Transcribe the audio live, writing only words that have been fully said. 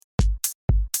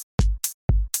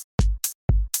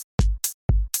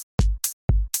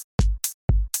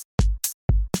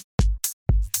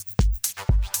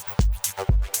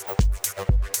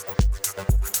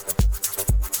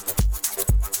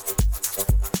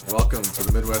Welcome to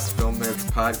the Midwest Film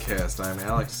Nerds Podcast. I'm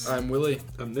Alex. I'm Willie.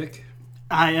 I'm Nick.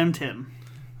 I am Tim.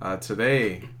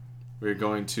 Today, we're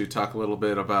going to talk a little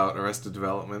bit about Arrested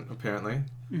Development, apparently,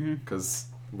 because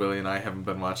Willie and I haven't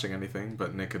been watching anything,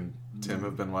 but Nick and Tim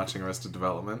have been watching Arrested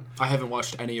Development. I haven't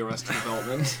watched any Arrested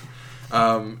Development.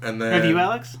 And then, Have you,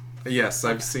 Alex? Yes,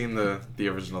 I've seen the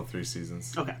original 3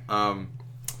 seasons. Okay. Then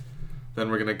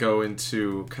we're going to go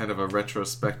into kind of a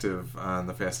retrospective on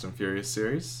the Fast and Furious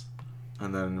series.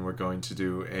 And then we're going to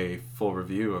do a full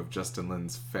review of Justin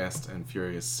Lin's Fast and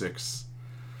Furious 6.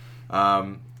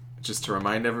 Just to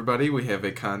remind everybody, we have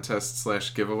a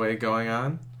contest/giveaway going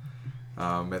on.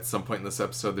 At some point in this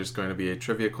episode, there's going to be a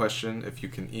trivia question. If you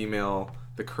can email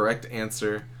the correct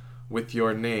answer with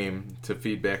your name to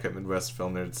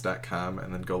feedback@midwestfilmnerds.com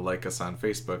and then go like us on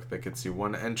Facebook, that gets you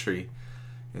one entry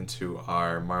into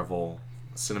our Marvel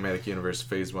Cinematic Universe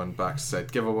Phase 1 box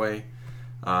set giveaway.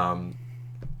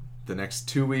 The next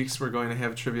 2 weeks we're going to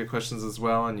have trivia questions as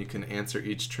well, and you can answer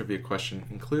each trivia question,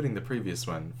 including the previous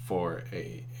one, for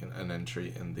an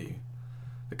entry in the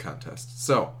contest.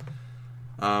 So,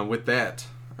 with that,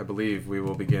 I believe we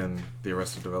will begin the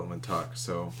Arrested Development talk.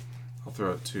 So, I'll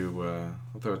throw it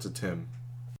to Tim.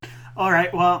 All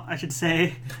right. Well, I should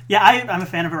say, I'm a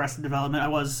fan of Arrested Development. I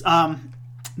was.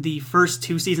 The first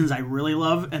 2 seasons I really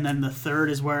love, and then the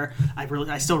third is where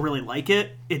I still really like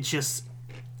it. It just,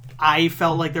 I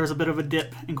felt like there was a bit of a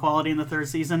dip in quality in the third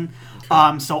season.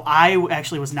 Okay. So I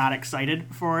actually was not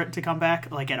excited for it to come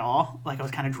back, like, at all. Like, I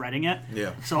was kind of dreading it.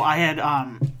 Yeah. So I had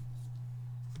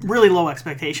really low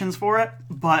expectations for it,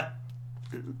 but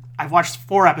I've watched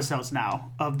 4 episodes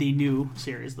now of the new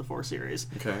series, the 4 series.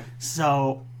 Okay.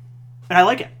 So, and I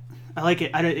like it.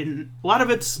 A lot of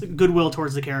it's goodwill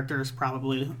towards the characters,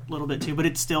 probably a little bit too, but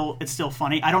it's still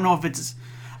funny. I don't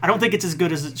think it's as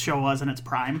good as the show was in its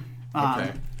prime,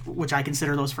 which I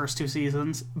consider those first 2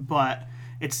 seasons, but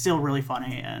it's still really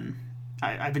funny, and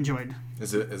I've enjoyed.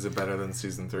 Is it better than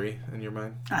season 3 in your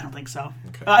mind? I don't think so.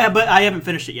 Okay. But I haven't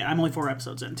finished it yet. I'm only 4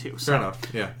 episodes in too. So. Fair enough.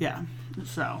 Yeah. Yeah.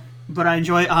 So, but I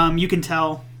enjoy. You can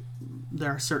tell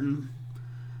there are certain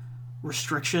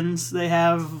restrictions they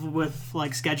have with,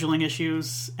 like, scheduling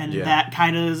issues, and that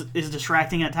kind of is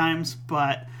distracting at times,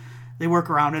 but they work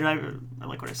around it. I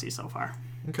like what I see so far.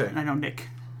 Okay. And I know Nick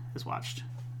has watched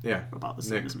about the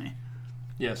same as me.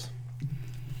 Yes.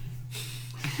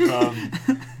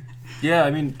 Yeah, I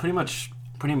mean, I would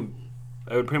pretty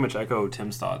much echo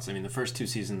Tim's thoughts. I mean, the first 2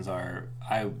 seasons are,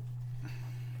 I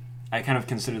kind of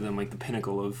consider them like the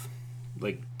pinnacle of,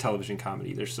 like, television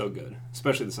comedy. They're so good,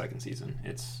 especially the second season.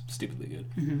 It's stupidly good.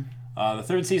 Mm-hmm. The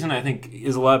third season, I think,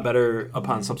 is a lot better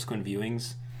upon subsequent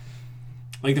viewings.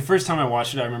 Like, the first time I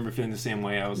watched it, I remember feeling the same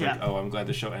way. I was like, oh, I'm glad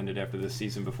the show ended after this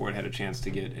season before it had a chance to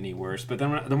get any worse. But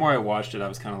then the more I watched it, I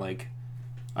was kind of like,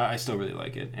 I still really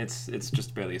like it. It's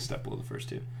just barely a step below the first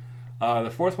 2.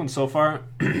 The fourth one so far,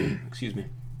 excuse me,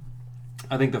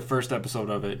 I think the first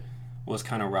episode of it was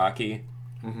kind of rocky.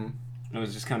 Mm-hmm. It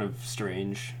was just kind of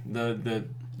strange. The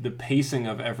pacing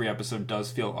of every episode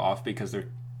does feel off because they're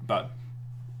about,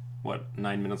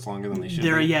 9 minutes longer than they should be?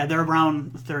 Yeah, they're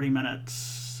around 30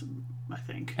 minutes, I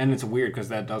think. And it's weird because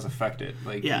that does affect it.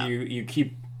 Like, you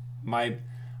keep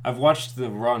I've watched the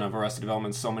run of Arrested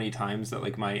Development so many times that,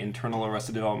 like, my internal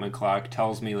Arrested Development clock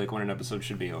tells me, like, when an episode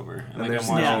should be over. And like, I'm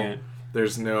watching it.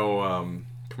 There's no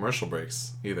commercial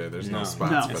breaks either. There's no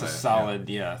spots for it's that. It's a solid,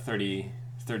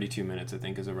 32 minutes, I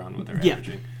think, is around what they're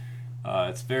averaging.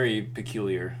 It's very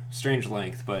peculiar. Strange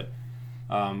length, but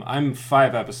I'm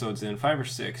 5 episodes in, 5 or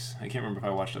 6. I can't remember if I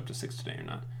watched up to 6 today or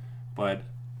not. But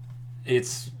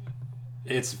it's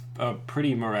a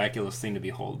pretty miraculous thing to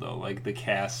behold, though. Like, the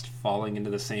cast falling into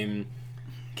the same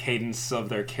cadence of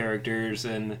their characters,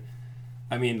 and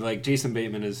I mean, like, Jason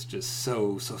Bateman is just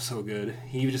so good.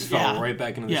 He just fell right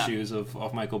back into the shoes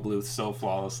of Michael Bluth so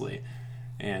flawlessly.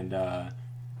 And of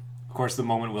course, the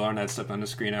moment Will Arnett stepped on the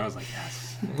screen, I was like,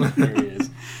 yes, there he is.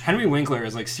 Henry Winkler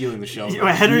is, like, stealing the show.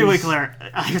 Henry Winkler,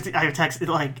 I have texted,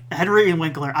 like, Henry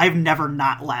Winkler, I've never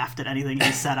not laughed at anything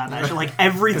he's said on that show. Like,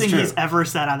 everything he's ever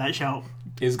said on that show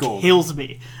is gold. Kills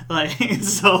me. Like,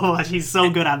 so much. He's so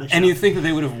good on the show. And you'd think that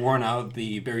they would have worn out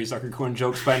the Barry Zuckerkorn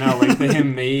jokes by now, like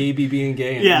him maybe being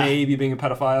gay and maybe being a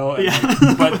pedophile,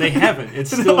 and but they haven't. It's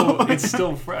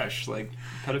still fresh. Like,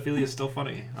 pedophilia is still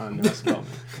funny on Arrested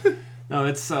Development. No,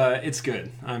 it's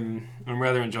good. I'm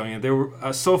rather enjoying it. There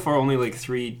were so far only like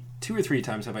 2 or 3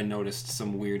 times have I noticed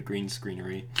some weird green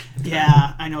screenery.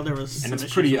 Yeah, I know there was. And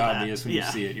it's pretty obvious when you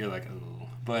see it. You're like, oh,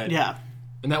 but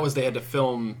and that was they had to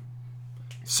film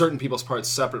certain people's parts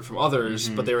separate from others,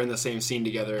 but they were in the same scene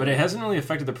together. But it hasn't really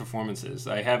affected the performances.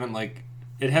 I haven't, like,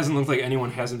 it hasn't looked like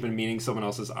anyone hasn't been meaning someone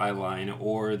else's eye line,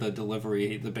 or the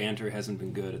delivery, the banter hasn't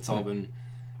been good. It's all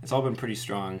been pretty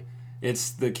strong.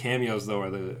 It's the cameos though,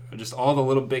 are just all the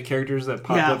little bit characters that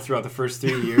popped up throughout the first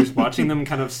 3 years. Watching them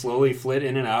kind of slowly flit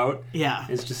in and out,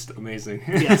 is just amazing.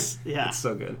 Yes, yeah, it's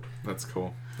so good. That's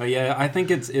cool. But yeah, I think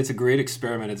it's a great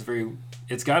experiment.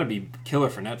 It's got to be killer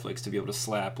for Netflix to be able to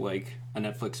slap like a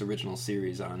Netflix original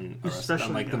series on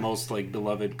like the most like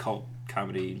beloved cult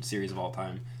comedy series of all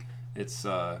time. It's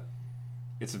a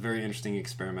very interesting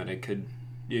experiment. It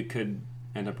could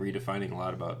end up redefining a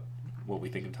lot about what we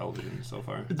think of television so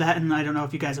far. That, and I don't know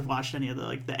if you guys have watched any of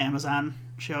the Amazon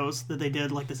shows that they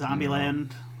did, like the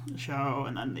Zombieland show,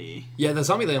 and then the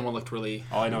Zombieland one looked really.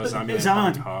 All I know is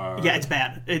Zombieland. Yeah, it's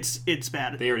bad. It's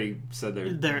bad. They already said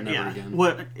they're never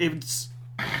again.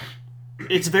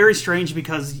 It's very strange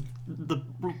because the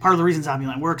part of the reason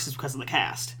Zombieland works is because of the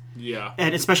cast. Yeah.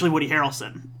 And especially Woody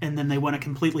Harrelson. And then they went a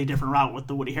completely different route with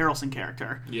the Woody Harrelson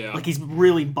character. Yeah. Like, he's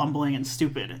really bumbling and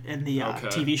stupid in the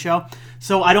TV show.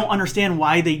 So I don't understand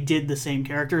why they did the same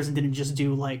characters and didn't just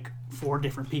do, like, 4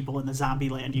 different people in the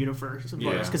Zombieland universe.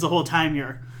 Because the whole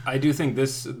time I do think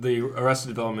the Arrested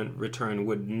Development return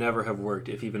would never have worked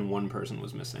if even one person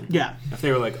was missing. Yeah. If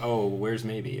they were like, oh, where's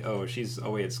Maybe? Oh, she's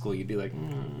away at school. You'd be like,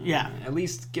 at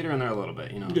least get her in there a little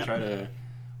bit. Try to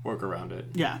work around it.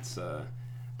 Yeah.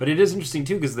 But it is interesting,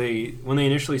 too, because when they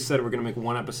initially said we're going to make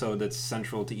one episode that's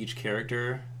central to each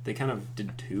character, they kind of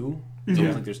did 2. It's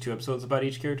almost like there's 2 episodes about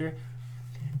each character.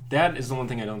 That is the one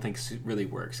thing I don't think really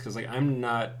works, because like I'm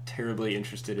not terribly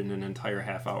interested in an entire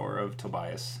half hour of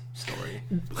Tobias' story.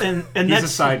 And he's that's a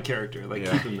side character. Like,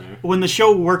 keep him there. When the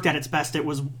show worked at its best, it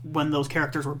was when those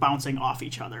characters were bouncing off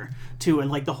each other, too,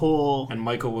 and like the whole and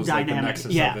Michael was dynamic. like the nexus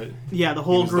of it. Yeah, the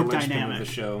whole group the dynamic of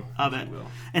the show of it.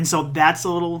 And so that's a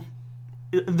little.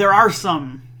 There are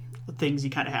some things you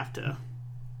kind of have to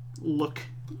look.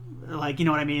 Like, you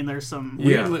know what I mean? There's some...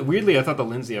 Weirdly, I thought the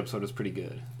Lindsay episode was pretty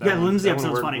good. Lindsay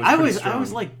episode was funny. I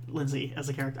always liked Lindsay as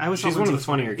a character. She's one of the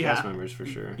funnier cast members, for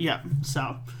sure. Yeah,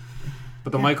 so...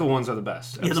 But the Michael ones are the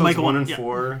best. Yeah, the Michael 1 and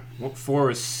 4.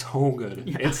 4 is so good.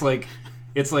 Yeah.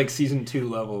 It's like season 2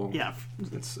 level. Yeah.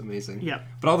 It's amazing. Yeah.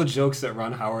 But all the jokes at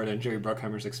Ron Howard and Jerry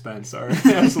Bruckheimer's expense are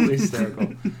absolutely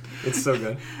hysterical. It's so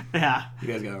good. Yeah. You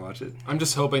guys gotta watch it. I'm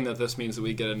just hoping that this means that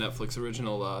we get a Netflix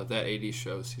original, That 80s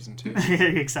Show season 2. Are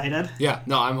you excited? Yeah.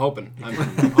 No, I'm hoping. I'm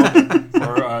hoping.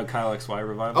 Or Kyle XY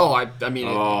revival. Oh, I mean,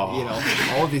 all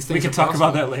of these things. We can talk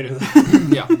about that later, though.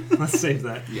 Yeah. Let's save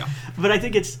that. Yeah. But I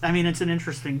think it's an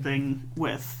interesting thing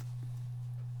with...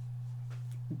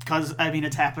 Because,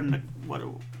 it's happened...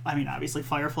 obviously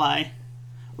Firefly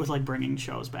with, like, bringing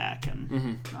shows back,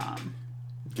 and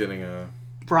getting a...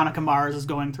 Veronica Mars is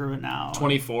going through it now.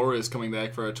 24 is coming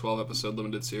back for a 12-episode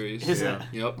limited series. Is it?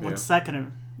 Yep. What's that going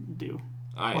to do?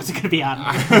 What's it going to be on?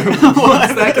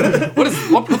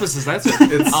 What purpose is that?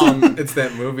 It's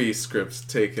that movie script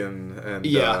taken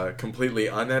and completely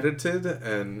unedited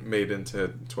and made into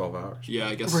 12 hours. Yeah,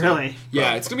 I guess. Really? So.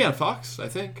 Yeah, it's going to be on Fox, I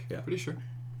think. Yeah. Pretty sure.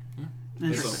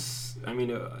 It's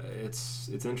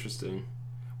interesting.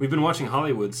 We've been watching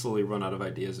Hollywood slowly run out of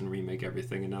ideas and remake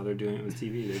everything, and now they're doing it with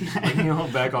TV. They're just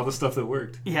bringing back all the stuff that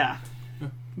worked. Yeah.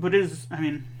 But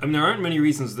there aren't many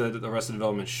reasons that Arrested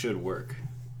Development should work.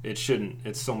 It shouldn't.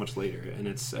 It's so much later, and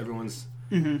it's everyone's...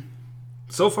 Mm-hmm.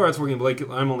 So far, it's working, but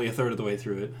I'm only a third of the way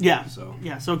through it. Yeah. So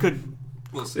it could...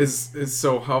 We'll see.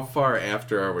 So how far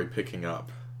after are we picking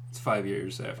up? It's 5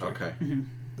 years after. Okay. Mm-hmm.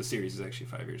 The series is actually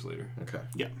 5 years later. Okay.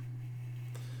 Yeah.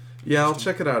 Yeah, I'll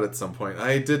check it out at some point.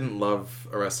 I didn't love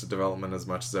Arrested Development as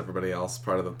much as everybody else.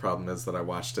 Part of the problem is that I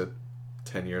watched it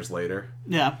 10 years later.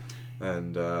 Yeah.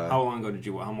 And how long ago did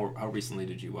you? How recently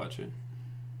did you watch it?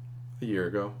 A year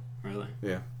ago. Really?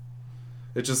 Yeah.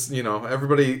 It just,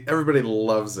 everybody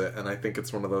loves it, and I think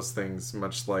it's one of those things,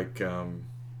 much like I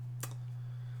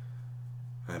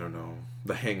don't know,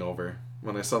 The Hangover.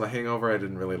 When I saw The Hangover, I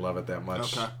didn't really love it that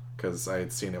much. Okay. Because I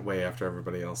had seen it way after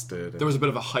everybody else did. There was a bit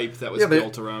of a hype that was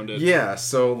built around it. Yeah,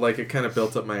 so it kind of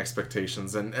built up my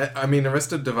expectations. And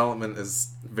Arrested Development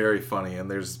is very funny,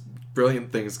 and there's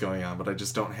brilliant things going on, but I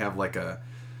just don't have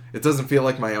it doesn't feel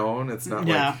like my own. It's not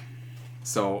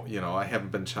so, I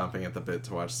haven't been chomping at the bit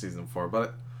to watch season 4,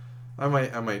 but I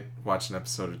might watch an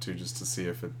episode or 2 just to see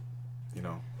if it,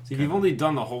 See, if you've only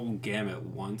done the whole gamut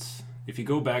once, if you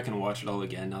go back and watch it all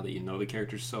again, now that you know the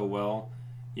characters so well,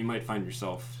 you might find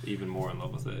yourself even more in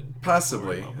love with it.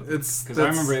 Possibly. Because I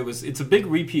remember it's a big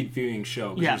repeat viewing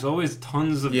show. Yeah. There's always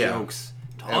tons of jokes,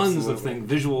 tons of things,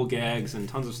 visual gags, and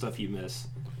tons of stuff you miss.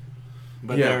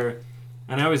 But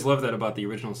and I always love that about the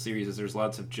original series is there's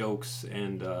lots of jokes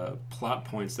and plot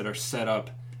points that are set up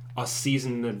a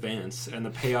season in advance, and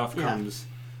the payoff comes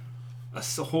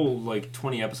whole like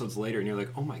 20 episodes later, and you're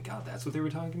like, oh my god, that's what they were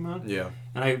talking about. Yeah.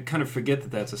 And I kind of forget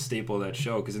that that's a staple of that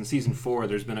show, because in season 4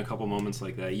 there's been a couple moments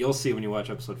like that. You'll see when you watch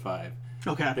episode 5.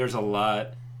 Okay. There's a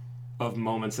lot of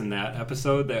moments in that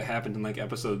episode that happened in like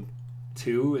episode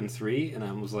 2 and 3, and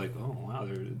I was like, oh wow,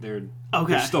 they're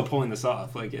still pulling this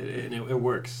off. Like it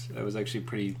works. It was actually a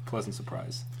pretty pleasant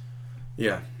surprise.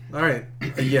 Yeah. All right.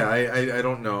 Yeah, I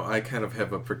don't know. I kind of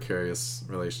have a precarious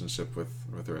relationship with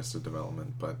Arrested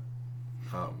Development, but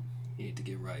You need to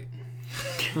get right.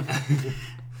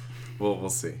 we'll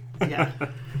see. Yeah.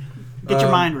 Get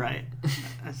your mind right,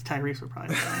 as Tyrese would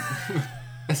probably say.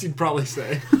 As he'd probably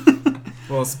say.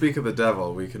 Well, speak of the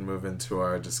devil, we can move into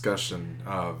our discussion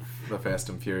of the Fast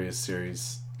and Furious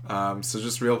series. So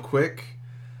just real quick,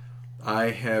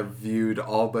 I have viewed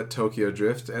all but Tokyo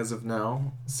Drift as of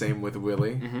now. Same with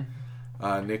Willie.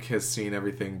 Mm-hmm. Nick has seen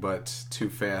everything but Too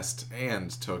Fast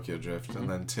and Tokyo Drift. And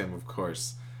then Tim, of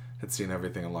course, had seen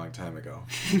everything a long time ago.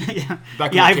 Yeah.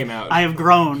 Back when it came out. I have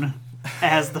grown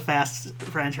as the Fast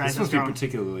franchise This has must be grown.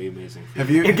 particularly amazing. Have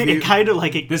you? It kind of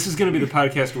like it. This is going to be the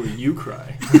podcast where you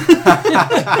cry.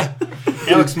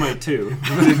 Alex might too.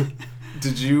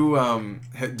 Did you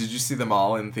see them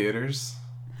all in theaters?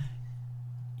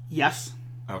 Yes.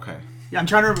 Okay. Yeah, I'm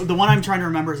trying to. The one I'm trying to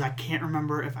remember is I can't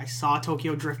remember if I saw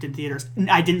Tokyo Drift in theaters.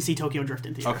 I didn't see Tokyo Drift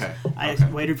in theaters. Okay. I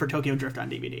Okay. waited for Tokyo Drift on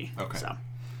DVD. Okay. So,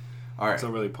 All right. So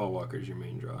really, Paul Walker's your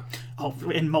main draw.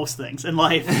 in most things in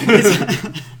life.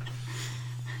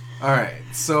 All right.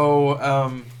 So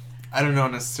I don't know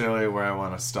necessarily where I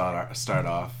want to start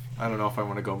off. I don't know if I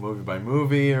want to go movie by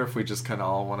movie or if we just kind of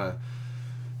all want to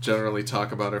generally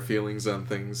talk about our feelings on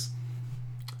things.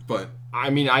 But I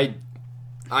mean, I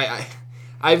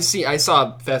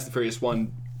saw Fast and Furious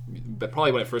 1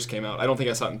 probably when it first came out. I don't think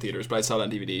I saw it in theaters, but I saw it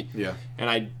on DVD. yeah. And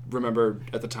I remember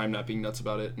at the time not being nuts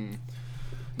about it.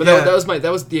 But Yeah.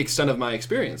 that was the extent of my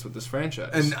experience with this franchise.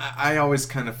 And I always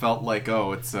kind of felt like,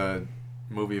 oh, it's a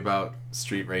movie about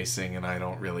street racing, and I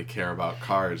don't really care about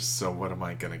cars, so what am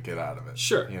I going to get out of it?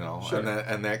 Sure, You know, sure.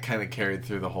 and that kind of carried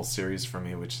through the whole series for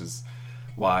me, which is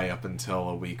why up until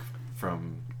a week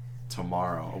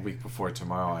before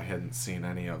tomorrow, I hadn't seen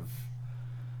any of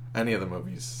the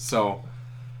movies. So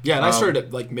yeah, and I started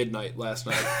at like midnight last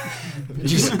night.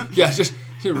 just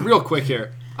real quick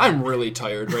here. I'm really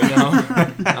tired right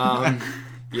now.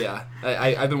 Yeah,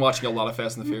 I've been watching a lot of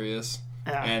Fast and the Furious,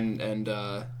 Yeah. and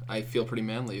I feel pretty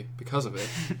manly because of it.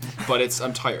 But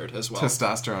I'm tired as well.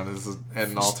 testosterone is at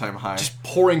an all-time high. Just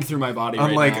pouring through my body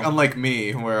right now. Unlike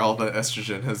me, where all the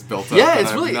estrogen has built up. Yeah, and it's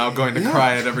I'm really- now going to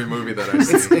cry at every movie that I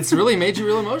see. It's really made you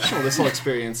real emotional, this whole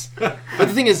experience. But the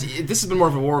thing is, this has been more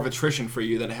of a war of attrition for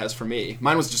you than it has for me.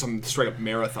 Mine was just a straight up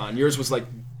marathon. Yours was like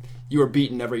you were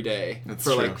beaten every day That's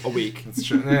for true. like a week. It's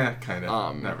true. Yeah, kind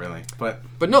of. Not really. But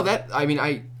No,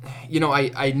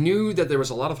 I knew that there was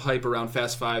a lot of hype around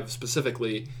Fast 5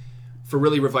 specifically for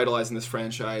really revitalizing this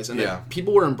franchise, and Yeah. that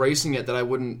people were embracing it. That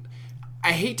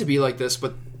I hate to be like this,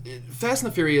 but Fast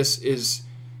and the Furious is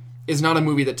not a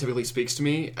movie that typically speaks to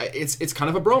me. It's kind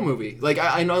of a bro movie. Like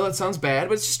I know that sounds bad,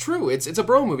 but it's just true. It's a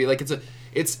bro movie. Like it's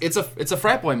a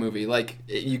frat boy movie. Like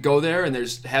you go there and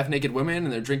there's half naked women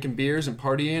and they're drinking beers and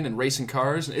partying and racing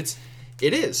cars. And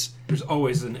it is. There's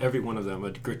always in every one of them a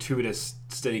gratuitous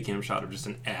Steadicam shot of just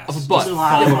an ass. Of a butt. Just a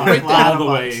lot of Right butts, there. lot all of the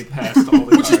butts. way past all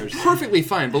the Which cars. is perfectly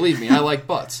fine, believe me. I like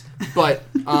butts, but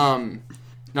not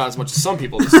as much as some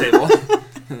people at this table.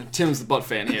 Tim's the butt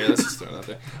fan here. Let's just throw it out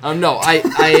there.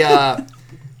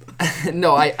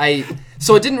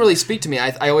 So it didn't really speak to me.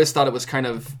 I always thought it was kind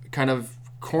of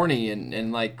corny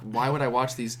and like, why would I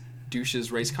watch these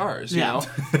douches race cars? You Yeah.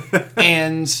 know,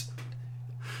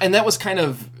 and that was kind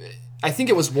of. I think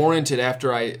it was warranted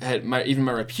after I had my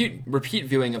repeat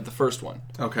viewing of the first one.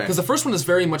 okay. Because the first one is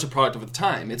very much a product of the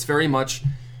time. It's very much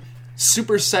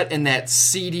super set in that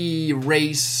seedy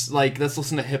race, like let's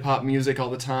listen to hip hop music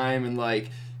all the time and like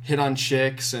hit on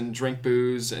chicks and drink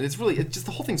booze. And it's just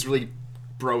the whole thing's really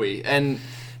bro-y. And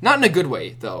not in a good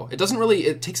way, though.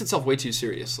 It takes itself way too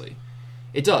seriously.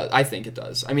 It does. I think it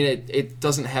does. I mean, it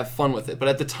doesn't have fun with it. But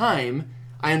at the time,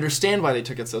 I understand why they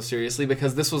took it so seriously,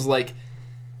 because this was like,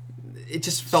 it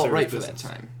just felt Serious right business. for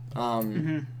that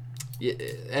time. Yeah,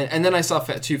 and then I saw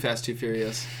Too Fast, Too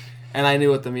Furious, and I knew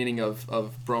what the meaning of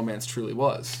bromance truly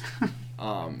was.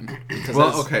 Because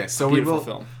Well, that's okay, so a we beautiful will.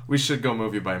 film. We should go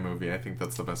movie by movie. I think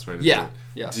that's the best way to Yeah, do it.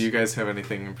 yes. Do you guys have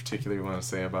anything in particular you want to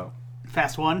say about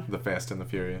Fast 1, the Fast and the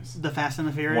Furious? The Fast and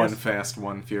the Furious. One Fast,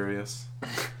 One Furious.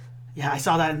 Yeah, I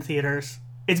saw that in theaters.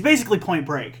 It's basically Point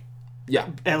Break, Yeah,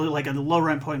 like a low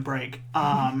rent Point Break.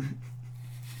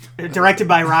 Directed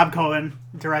by Rob Cohen,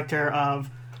 director of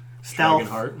Stealth,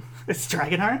 Dragonheart. It's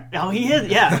Dragonheart? Oh, he is,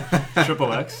 yeah.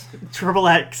 Triple X, Triple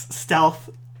X, Stealth,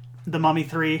 The Mummy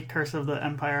 3, Curse of the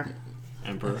Empire.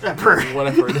 Emperor.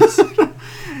 Whatever it is.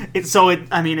 It's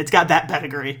got that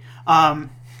pedigree.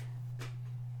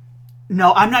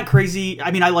 No, I'm not crazy.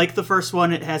 I mean, I like the first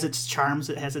one. It has its charms.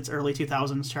 It has its early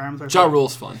 2000s charms. Ja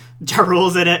Rule's fun. Ja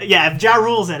Rule's in it. Yeah, if Ja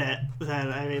Rule's in it, then,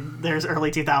 I mean, there's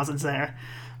early 2000s there.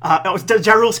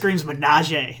 Ja Rule screams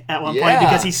menage at one point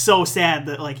because he's so sad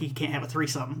that like he can't have a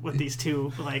threesome with these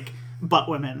two like butt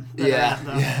women. The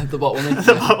butt women.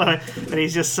 The butt women. And he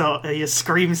just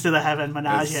screams to the heaven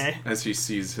menage. As he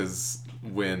sees his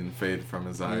win fade from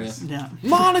his eyes. Yeah.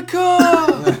 Monica!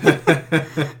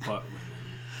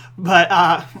 But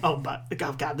oh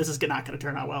god, this is not going to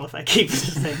turn out well if I keep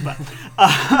this thing.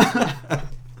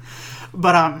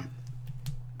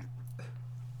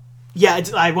 Yeah,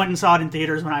 I went and saw it in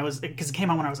theaters because it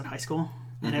came out when I was in high school,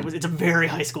 and it's a very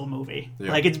high school movie.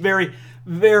 Yeah. Like it's very,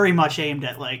 very much aimed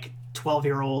at like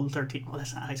 12-year-old, 13. Well,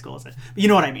 that's not high school, is it? But you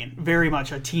know what I mean. Very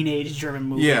much a teenage-driven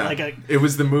movie. Yeah, it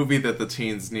was the movie that the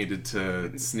teens needed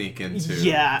to sneak into.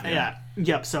 Yeah.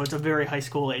 Yep. So it's a very high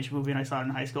school age movie, and I saw it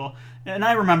in high school, and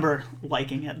I remember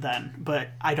liking it then. But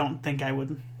I don't think I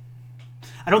would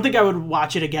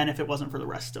watch it again if it wasn't for the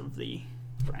rest of the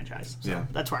franchise. So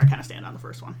that's where I kind of stand on the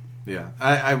first one. Yeah,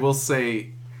 I will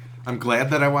say I'm glad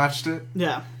that I watched it.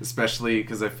 Yeah. Especially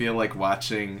because I feel like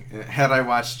had I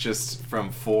watched just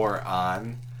from 4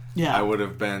 on, I would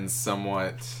have been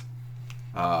somewhat,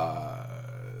 the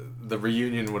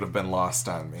reunion would have been lost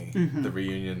on me. Mm-hmm. The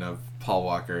reunion of Paul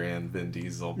Walker and Vin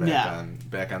Diesel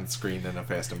back on screen in a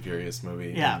Fast and Furious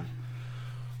movie. Yeah.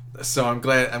 And so I'm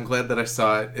glad that I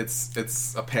saw it.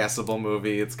 It's a passable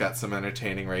movie. It's got some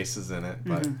entertaining races in it,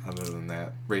 but other than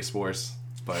that, race wars.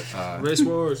 But race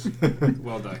wars.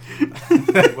 Well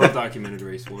documented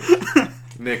race wars.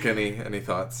 Nick, any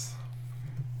thoughts?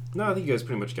 No, I think you guys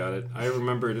pretty much got it. I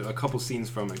remembered a couple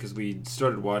scenes from it because we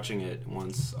started watching it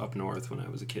once up north when I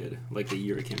was a kid, like the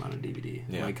year it came out on DVD.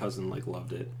 Yeah. My cousin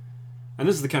loved it, and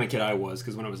this is the kind of kid I was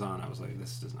because when it was on, I was like,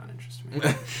 "This does not interest me."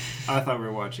 I thought we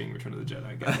were watching Return of the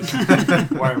Jedi, guys.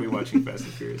 Why are we watching Fast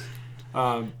and Furious?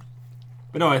 But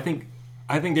no, I think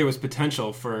there was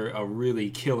potential for a really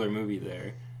killer movie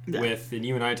there. Yeah. And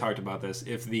you and I talked about this.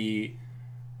 If the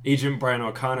Agent Brian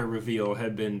O'Connor reveal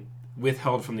had been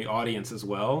withheld from the audience as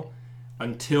well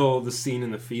until the scene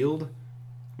in the field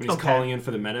when he's calling in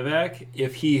for the medevac,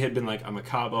 if he had been like, I'm a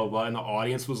cop, blah, blah, blah, and the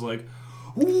audience was like,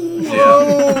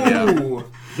 whoa!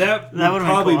 That would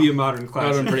probably be a modern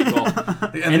classic. That would have been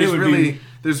pretty cool. And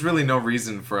there's really no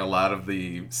reason for a lot of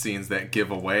the scenes that give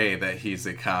away that he's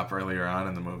a cop earlier on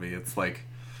in the movie. It's like...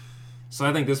 So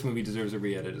I think this movie deserves a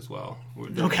re-edit as well.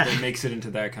 That makes it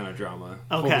into that kind of drama.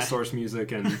 Pull the source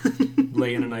music and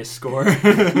lay in a nice score.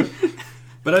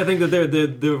 But I think that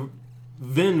the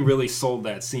Vin really sold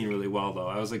that scene really well, though.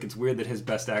 I was like, it's weird that his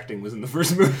best acting was in the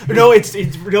first movie. No,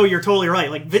 no, you're totally right.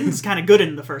 Like Vin's kind of good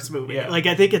in the first movie. Yeah. Like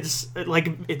I think it's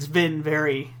Vin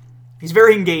he's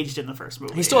very engaged in the first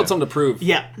movie. He still had something to prove.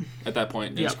 Yeah. At that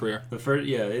point in his career. The first,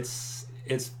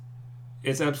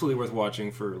 it's absolutely worth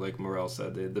watching for, like Morel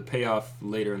said, the payoff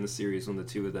later in the series when the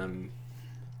two of them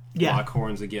lock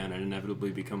horns again and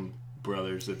inevitably become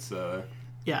brothers. It's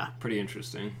pretty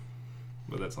interesting.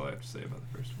 But that's all I have to say about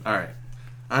the first one. All right.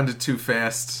 On to Too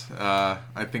Fast.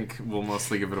 I think we'll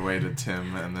mostly give it away to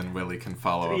Tim, and then Willie can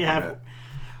follow up with it.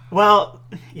 Well,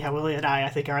 Willie and I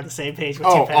think, are on the same page with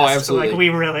Too Fast. Oh, absolutely. Like, we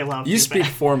really love You speak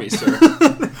for me, sir.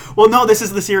 Well, no, this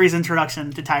is the series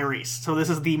introduction to Tyrese, so this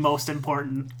is the most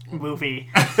important movie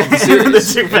in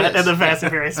the Fast and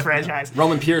Furious franchise.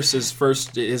 Roman Pierce is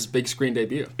his big screen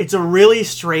debut. It's a really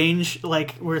strange,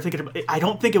 like, we're thinking about, I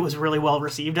don't think it was really well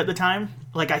received at the time.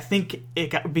 Like, I think it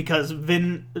got, because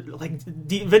Vin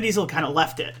Diesel kind of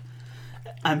left it.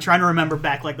 I'm trying to remember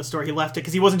back, like, the story. He left it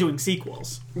because he wasn't doing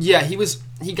sequels. Yeah,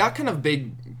 he got kind of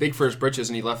big for his britches,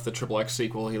 and he left the Triple X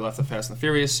sequel. He left the Fast and the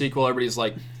Furious sequel. Everybody's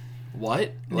like,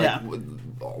 what? Like,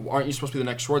 aren't you supposed to be the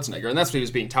next Schwarzenegger? And that's what he was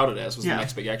being touted as, was the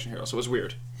next big action hero. So it was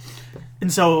weird.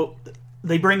 And so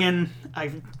they bring in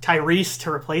Tyrese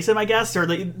to replace him, I guess, or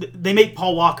they make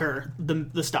Paul Walker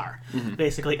the star,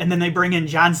 basically. And then they bring in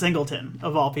John Singleton,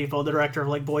 of all people, the director of,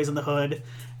 like, Boys in the Hood,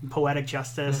 Poetic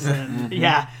Justice,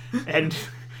 and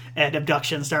and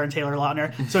Abduction, starring Taylor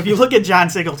Lautner. So if you look at John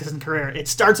Singleton's career, it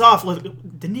starts off with,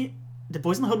 did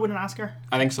Boys in the Hood win an Oscar?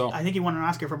 I think so. I think he won an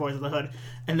Oscar for Boys in the Hood.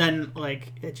 And then,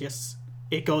 like,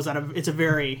 it goes on it's a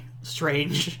very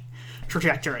strange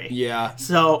trajectory. Yeah.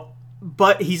 So,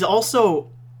 but he's also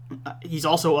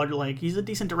like, he's a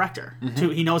decent director too.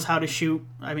 He knows how to shoot.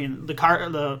 I mean,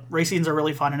 the race scenes are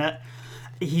really fun in it.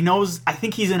 He knows, I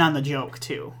think he's in on the joke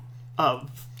too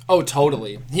of Oh,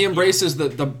 totally. He embraces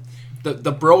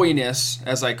the broiness,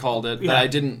 as I called it, Yeah.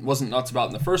 that I wasn't nuts about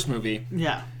in the first movie.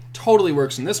 Yeah. Totally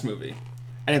works in this movie.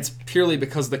 And it's purely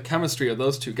because the chemistry of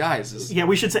those two guys is... Yeah,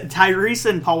 we should say Tyrese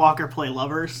and Paul Walker play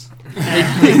lovers.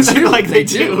 They do. Like they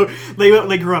do. do.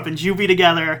 They grew up in juvie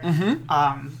together.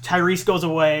 Mm-hmm. Tyrese goes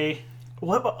away.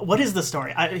 What is the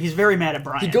story? He's very mad at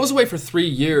Brian. He goes away for 3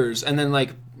 years, and then,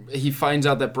 like, he finds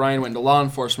out that Brian went into law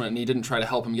enforcement, and he didn't try to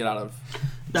help him get out of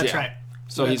That's jail. right.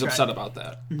 So That's he's upset right. about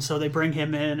that. And so they bring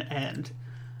him in, and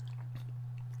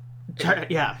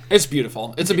yeah, It's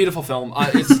beautiful. It's a beautiful film.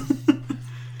 I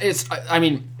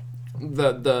mean,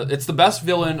 it's the best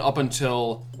villain up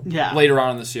until yeah. later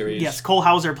on in the series. Yes, Cole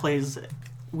Hauser plays,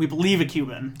 we believe, a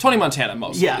Cuban. Tony Montana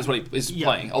mostly Yeah. is what he is Yeah.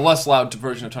 playing. A less loud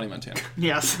version of Tony Montana.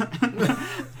 Yes,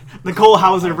 the Cole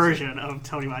Hauser version of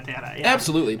Tony Montana. Yeah.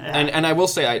 Absolutely. Yeah. And I will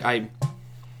say I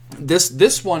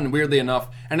this one, weirdly enough,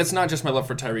 and it's not just my love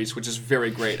for Tyrese, which is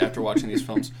very great after watching these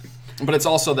films, but it's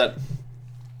also that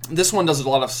this one does a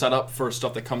lot of setup for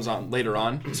stuff that comes on later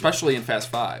on, especially in Fast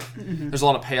 5. There's a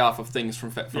lot of payoff of things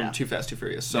from Yeah. Too Fast, Too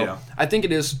Furious. So Yeah. I think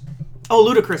it is... Oh,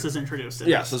 Ludacris is introduced in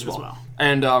Yes, this as well.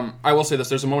 And I will say this: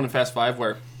 there's a moment in Fast 5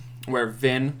 where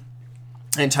Vin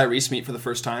and Tyrese meet for the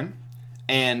first time,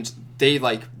 and they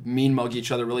like mean mug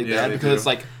each other really Yeah, bad they because do. it's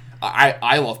like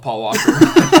I love Paul Walker.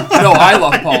 No, I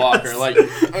love Paul Walker. Like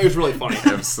it was really funny.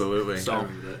 Absolutely. So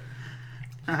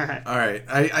All right. All right.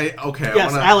 I okay.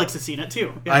 Yes, I wanna, Alex has seen it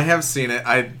too. Yeah. I have seen it.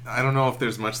 I don't know if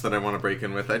there's much that I want to break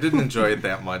in with. I didn't enjoy it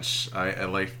that much. I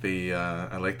liked the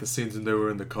scenes when they were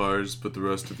in the cars, but the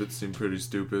rest of it seemed pretty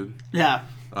stupid. Yeah.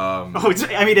 Oh,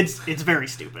 it's very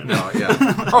stupid. No, yeah.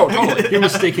 oh, totally. You're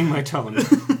mistaking my tone.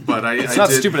 But It's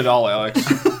not stupid at all, Alex.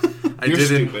 You're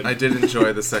stupid. I did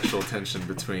enjoy the sexual tension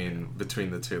between the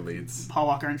two leads. Paul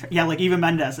Walker and like Eva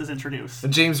Mendes is introduced.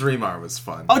 And James Remar was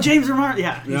fun. Oh, James Remar,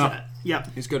 yeah, he's Yeah. in it. Yep.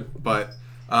 He's good. But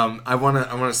I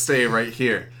wanna stay right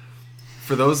here.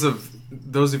 For those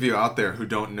of you out there who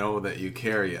don't know that you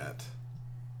care yet,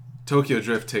 Tokyo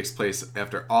Drift takes place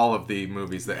after all of the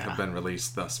movies that have been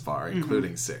released thus far,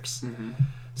 including 6.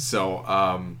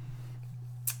 So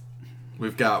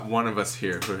we've got one of us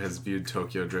here who has viewed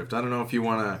Tokyo Drift. I don't know if you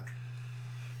want to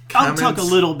I'll talk a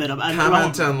little bit about.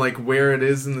 comment on like where it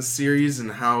is in the series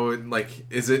and how it, like,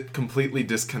 is it completely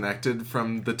disconnected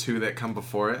from the two that come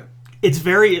before it? It's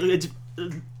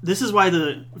this is why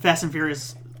the Fast and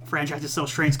Furious franchise is so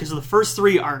strange, because the first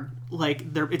 3 are like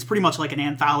it's pretty much like an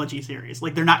anthology series.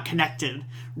 Like they're not connected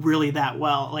really that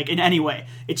well, like in any way.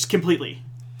 It's completely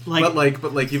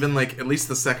But even like at least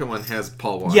the second one has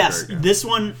Paul Walker. yes. again. This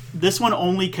one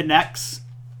only connects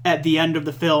at the end of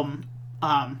the film.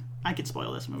 I could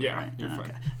spoil this movie, Yeah, right? you're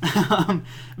fine. Okay.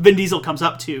 Vin Diesel comes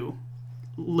up to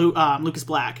Lucas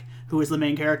Black, who is the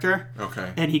main character.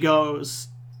 Okay. And he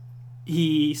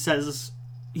says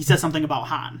something about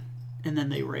Han, and then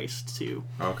they race to.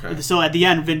 Okay. So at the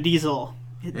end, Vin Diesel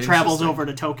travels Interesting. over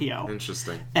to Tokyo,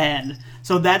 Interesting. and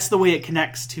so that's the way it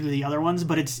connects to the other ones.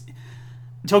 But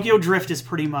Tokyo Drift is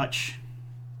pretty much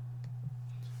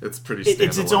It's pretty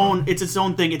standalone. it's its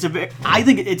own thing. I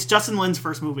think it's Justin Lin's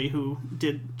first movie, who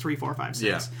did 3, 4, 5, 6.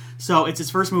 Yeah. So it's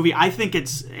his first movie. I think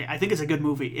it's a good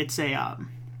movie. It's a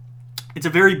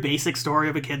very basic story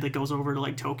of a kid that goes over to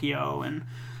like Tokyo, and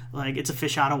like it's a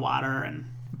fish out of water, and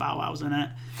Bow Wow's in it,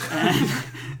 and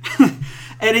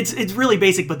and it's really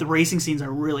basic, but the racing scenes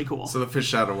are really cool. So the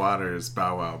fish out of water is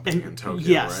Bow Wow being in Tokyo,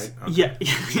 yes, right? Okay.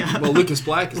 yeah. Well, Lucas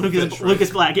Black is the fish, right?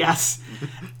 Lucas Black, yes.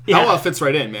 Bow Wow fits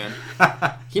right in, man.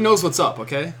 He knows what's up,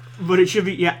 okay? But it should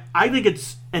be, yeah. I think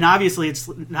and obviously it's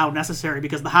now necessary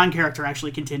because the Han character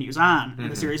actually continues on in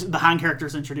the series. The Han character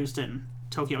is introduced in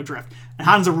Tokyo Drift, and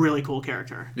Han's a really cool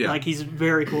character. Yeah. Like he's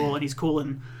very cool, and he's cool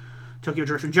in Tokyo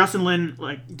Drift. And Justin Lin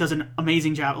does an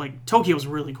amazing job. Like Tokyo's a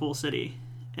really cool city,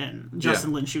 and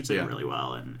Justin Lin shoots it really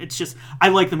well. And it's just, I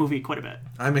like the movie quite a bit.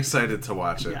 I'm excited to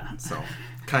watch it. Yeah. So,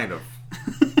 kind of.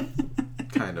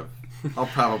 I'll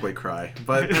probably cry.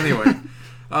 But anyway.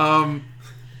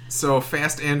 So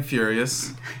Fast and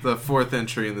Furious, the 4th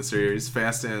entry in the series.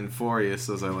 Fast and Furious,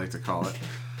 as I like to call it.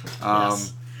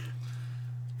 Yes.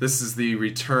 This is the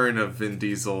return of Vin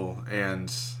Diesel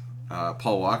and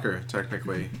Paul Walker,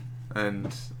 technically.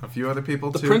 And a few other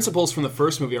people, The too. principals from the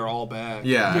first movie are all back.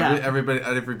 Yeah, Yeah.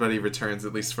 everybody returns,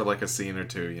 at least for like a scene or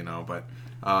two, but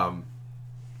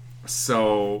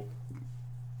so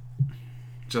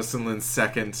Justin Lin's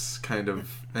second kind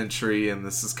of entry, and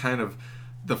this is kind of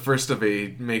the first of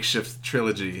a makeshift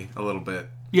trilogy a little bit,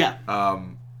 Yeah.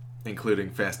 including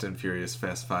Fast and Furious,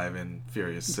 Fast 5, and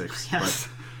Furious 6. Yes.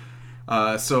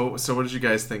 But, so what did you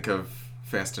guys think of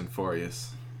Fast and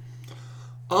Furious?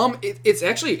 It's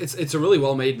actually it's a really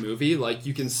well made movie. Like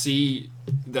you can see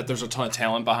that there's a ton of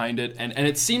talent behind it, and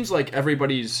it seems like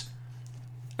everybody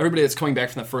that's coming back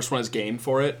from the first one is game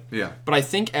for it. Yeah. But I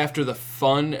think after the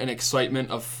fun and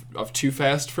excitement of Too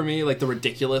Fast for me, like the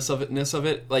ridiculousness of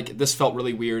it, like this felt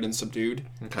really weird and subdued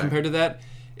compared to that.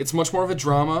 It's much more of a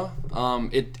drama.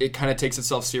 It kind of takes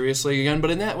itself seriously again,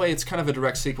 but in that way, it's kind of a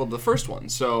direct sequel to the first one.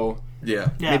 So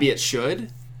maybe it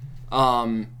should.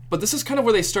 But this is kind of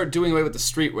where they start doing away with the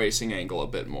street racing angle a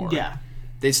bit more. Yeah.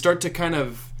 They start to kind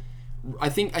of... I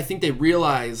think they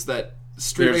realize that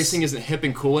street racing isn't hip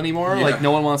and cool anymore. Yeah. Like,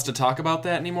 no one wants to talk about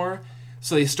that anymore.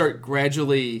 So they start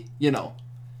gradually,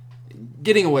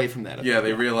 getting away from that. Yeah,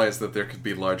 they realize that there could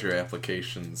be larger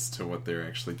applications to what they're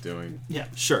actually doing. Yeah.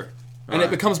 Sure. And it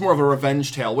becomes more of a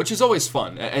revenge tale, which is always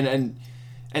fun. And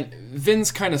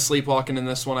Vin's kind of sleepwalking in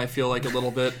this one, I feel like, a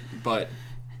little bit, but...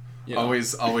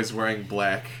 Always wearing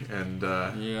black and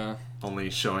yeah. only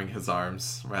showing his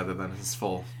arms rather than his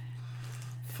full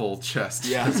chest.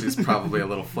 Yeah. Because he's probably a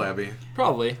little flabby.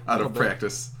 Probably. Out of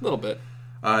practice. A little bit.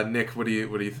 Nick, what do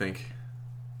you think?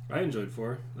 I enjoyed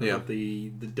 4. Yeah. The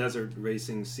desert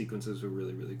racing sequences were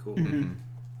really, really cool. Mm-hmm.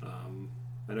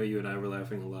 I know you and I were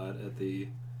laughing a lot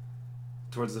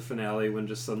towards the finale when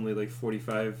just suddenly like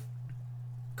 45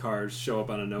 cars show up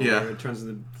out of nowhere. Yeah. It turns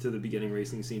into the beginning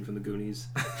racing scene from the Goonies.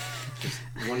 Just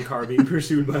one car being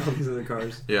pursued by all these other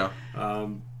cars. Yeah.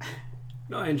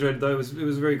 No, I enjoyed it though. It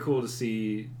was very cool to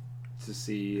see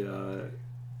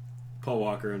Paul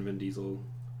Walker and Vin Diesel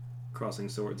crossing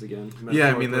swords again.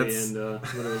 Yeah, I mean that's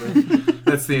literally.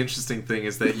 that's the interesting thing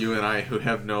is that you and I, who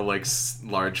have no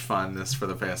large fondness for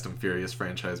the Fast and Furious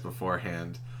franchise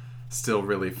beforehand, still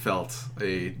really felt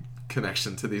a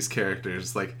connection to these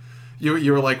characters. Like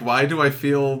you were like, why do I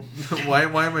feel? Why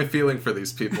am I feeling for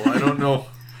these people? I don't know.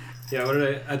 Yeah,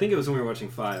 I think it was when we were watching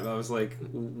 5. I was like,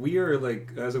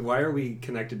 why are we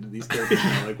connected to these characters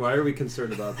now? Like, why are we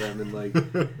concerned about them? And like,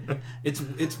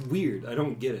 it's weird. I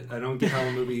don't get it. I don't get how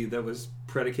a movie that was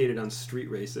predicated on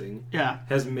street racing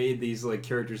has made these like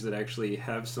characters that actually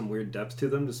have some weird depth to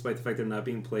them, despite the fact they're not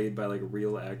being played by like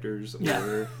real actors.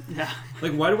 Or,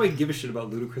 like, why do I give a shit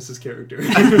about Ludacris's character?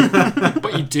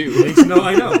 But you do. No,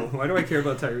 I know. Why do I care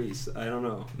about Tyrese? I don't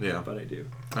know. Yeah, but I do.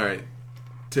 All right.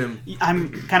 Tim?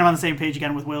 I'm kind of on the same page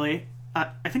again with Willie.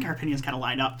 I think our opinions kind of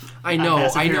line up. I know.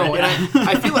 And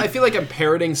I feel like I'm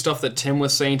parroting stuff that Tim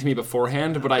was saying to me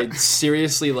beforehand, but I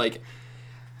seriously, like,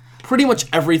 pretty much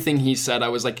everything he said, I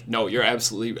was like, no, you're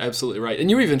absolutely right. And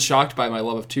you were even shocked by my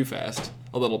love of Too Fast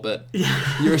a little bit.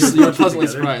 You were pleasantly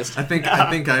surprised. I think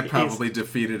I probably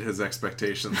defeated his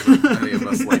expectations of any of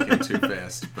us liking Too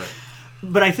Fast.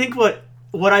 But I think what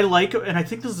I like, and I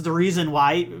think this is the reason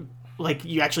why... like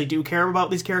you actually do care about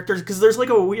these characters, because there's like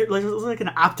a weird, like, there's like an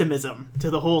optimism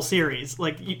to the whole series.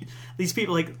 Like these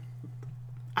people, like,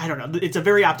 I don't know, it's a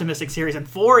very optimistic series, and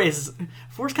 4 is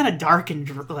kind of dark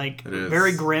and like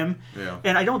very grim. Yeah.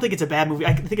 And I don't think it's a bad movie.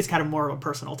 I think it's kind of more of a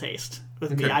personal taste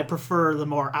with me. I prefer the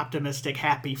more optimistic,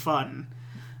 happy, fun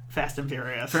Fast and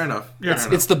Furious. Fair enough.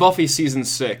 It's the Buffy season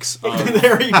 6.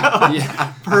 There you go.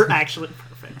 Yeah. Actually,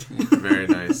 perfect. Very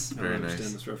nice. Very nice.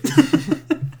 This reference.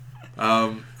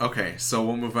 Okay, so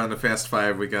we'll move on to Fast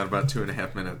 5. We got about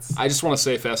 2.5 minutes. I just want to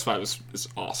say Fast 5 is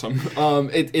awesome.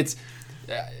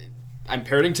 I'm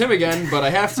parroting Tim again, but I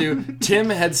have to. Tim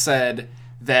had said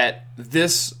that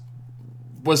this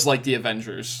was like the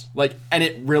Avengers. Like, and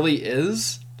it really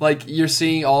is. Like, you're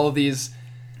seeing all of these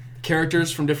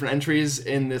characters from different entries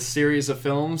in this series of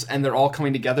films, and they're all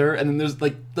coming together. And then there's,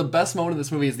 like, the best moment of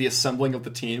this movie is the assembling of the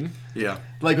team. Yeah.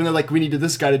 Like, when they're like, we need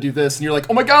this guy to do this, and you're like,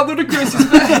 oh my god, Ludacris is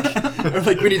back! Or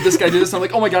like, we need this guy to do this, and I'm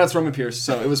like, oh my god, it's Roman Pierce.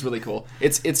 So it was really cool.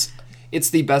 It's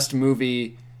the best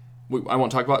movie. I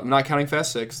won't talk about, I'm not counting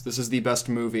Fast 6. This is the best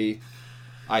movie,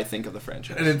 I think, of the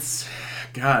franchise.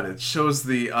 And it shows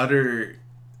the utter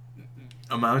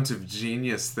amount of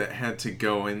genius that had to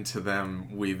go into them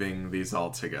weaving these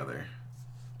all together.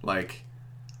 Like,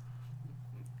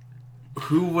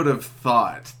 who would have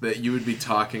thought that you would be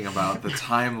talking about the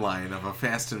timeline of a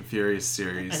Fast and Furious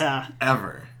series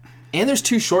ever? And there's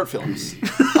 2 short films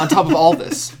on top of all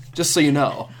this, just so you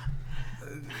know.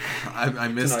 I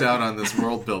missed out on this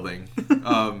world building.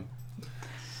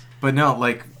 But no,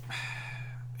 like,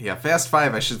 yeah, Fast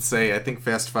 5, I should say, I think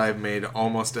Fast 5 made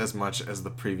almost as much as the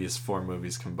previous 4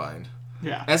 movies combined.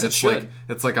 Yeah. As it should.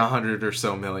 It's like 100 or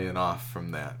so million off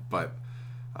from that. But,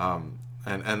 and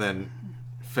then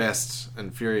Fast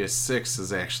and Furious 6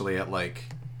 is actually at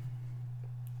like,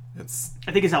 I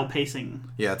think it's outpacing.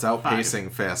 Yeah, it's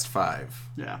outpacing Fast 5.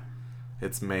 Yeah.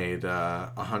 It's made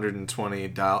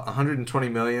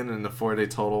 $120 million in the 4-day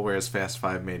total, whereas Fast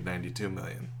 5 made $92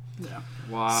 million. Yeah.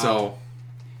 Wow. So,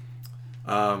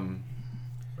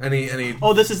 any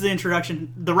Oh, this is the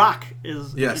introduction. The Rock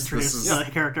is Yes, introduced. this is-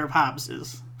 The character of Hobbs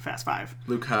is Fast Five.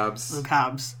 Luke Hobbs, Luke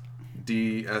Hobbs.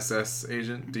 DSS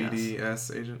agent,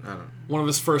 DDS agent. I don't know. One of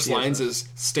his first lines is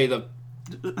 "Stay the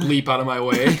bleep out of my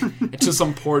way." It's just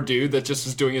some poor dude that just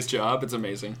is doing his job. It's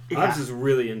amazing. Hobbs is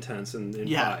really intense in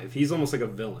Yeah. 5. He's almost like a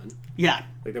villain. Yeah.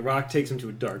 Like The Rock takes him to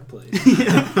a dark place.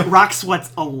 Rock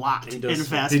sweats a lot He in does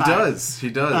Fast He Five. does. He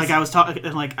does. Like I was talking,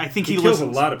 like I think He he kills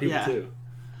listens. a lot of people yeah. too.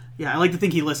 Yeah, I like to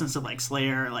think he listens to like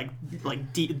Slayer, like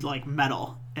deep, like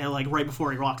metal, and like right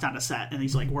before he walks onto set, and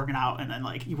he's like working out, and then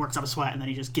like he works up a sweat, and then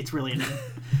he just gets really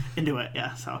into it.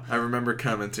 Yeah, so I remember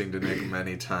commenting to Nick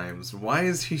many times, why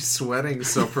is he sweating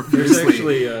so There's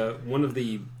profusely? actually one of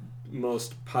the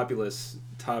most populous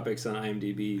topics on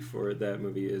IMDb for that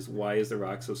movie is why is The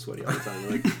Rock so sweaty all the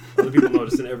time? Like other people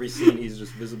notice in every scene he's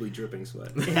just visibly dripping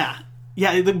sweat.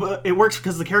 yeah, it works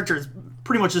because the character is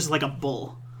pretty much just like a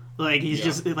bull. Like he's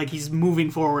just like he's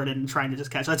moving forward and trying to just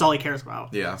catch. That's all he cares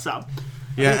about. Yeah. So I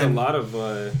yeah, think and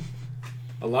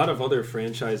a lot of other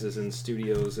franchises and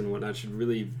studios and whatnot should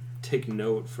really take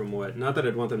note from what. Not that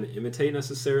I'd want them to imitate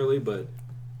necessarily, but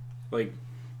like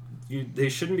they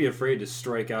shouldn't be afraid to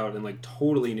strike out in like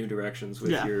totally new directions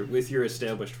with your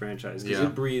established franchise because Yeah.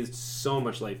 it breathes so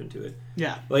much life into it.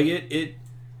 yeah, Like it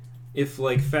if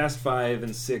like Fast 5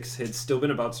 and 6 had still been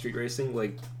about street racing,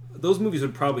 like those movies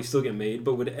would probably still get made,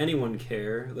 but would anyone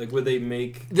care? Like would they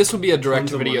make This would be a Tons of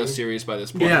direct-to-video money. series by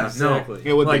this point. yeah, Exactly.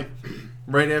 It would like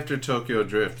right after Tokyo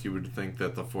Drift, you would think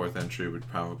that the fourth entry would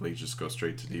probably just go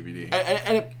straight to DVD. be.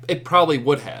 And it probably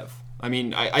would have. I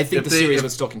mean, I think If the they- series if-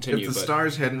 would still continue. If the but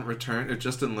stars hadn't returned, if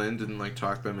Justin Lin didn't like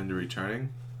talk them into returning,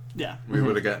 yeah. we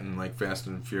would have gotten like Fast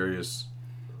and Furious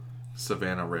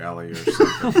Savannah Rally or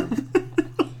something.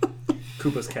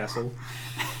 Koopa's Castle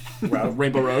route?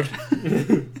 Rainbow Road.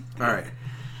 All right.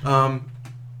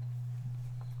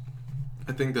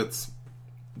 I think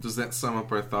does that sum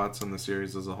up our thoughts on the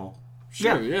series as a whole?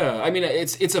 Sure, yeah. I mean,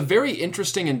 it's a very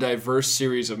interesting and diverse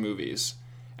series of movies,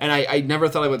 and I never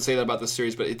thought I would say that about this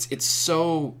series, but it's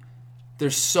so they're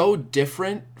so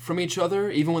different from each other,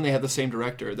 even when they have the same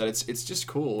director. That it's just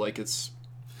cool. Like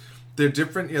They're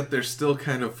different, yet they're still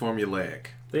kind of formulaic.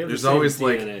 They have the There's same always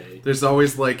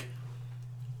DNA. like,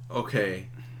 okay,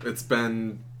 it's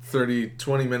been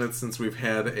 20 minutes since we've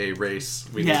had a race.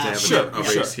 We need to have sure, a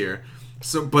race sure. here.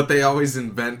 So, but they always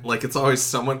invent, like, it's always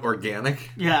somewhat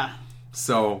organic. Yeah.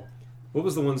 So, What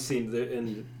was the one scene that,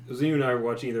 and it was you and I were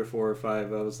watching either 4 or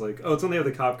 5, I was like, oh, it's when they have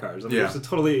the cop cars. I mean, Yeah. it's a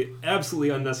totally, absolutely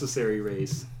unnecessary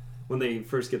race when they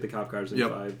first get the cop cars in Yep.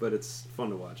 5, but it's fun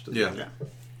to watch. doesn't yeah.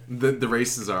 it? The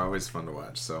races are always fun to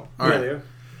watch. So, all Yeah, right. they are.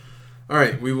 All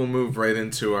right, we will move right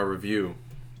into our review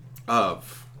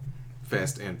of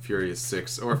Fast and Furious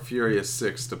 6, or Furious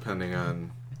 6, depending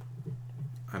on,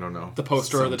 I don't know. the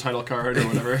poster or the title card or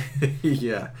whatever.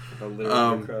 Yeah. How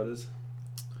literal the crowd is.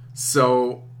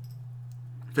 So,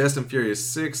 Fast and Furious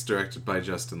 6, directed by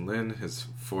Justin Lin, his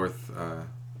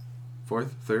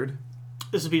third?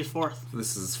 This would be his fourth.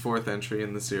 This is his fourth entry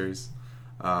in the series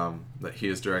that he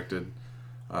has directed.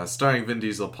 Starring Vin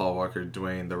Diesel, Paul Walker,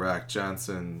 Dwayne, The Rock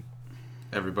Johnson,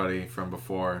 everybody from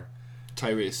before.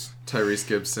 Tyrese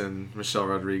Gibson, Michelle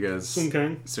Rodriguez, Sung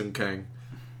Kang,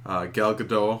 Gal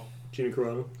Gadot, Gina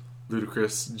Carano.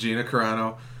 Ludacris, Gina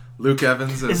Carano, Luke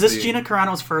Evans. Is this Gina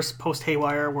Carano's first post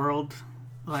Haywire world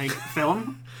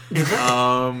film? Is it?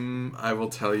 I will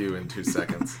tell you in 2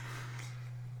 seconds.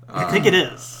 I think it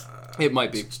is. It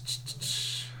might be.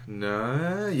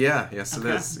 No, yes, Okay.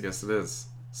 it is. Yes, it is.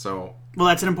 So Well,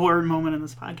 that's an important moment in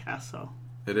this podcast. So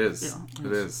it is. Yeah,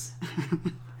 It is.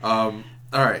 All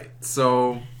right.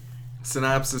 So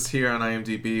synopsis here on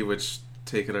IMDb, which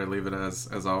take it or leave it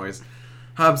as always.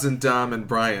 Hobbs and Dom and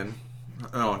Brian.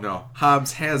 Oh no!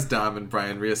 Hobbs has Dom and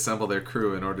Brian reassemble their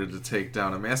crew in order to take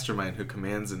down a mastermind who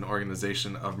commands an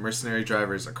organization of mercenary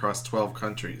drivers across 12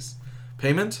 countries.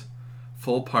 Payment?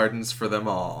 Full pardons for them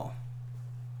all.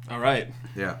 All right.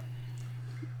 Yeah.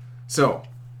 So,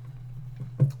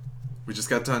 we just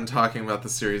got done talking about the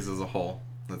series as a whole.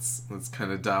 Let's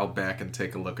kind of dial back and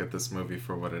take a look at this movie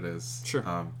for what it is. Sure.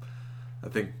 I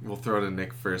think we'll throw to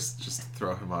Nick first, just to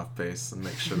throw him off base and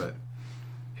make sure that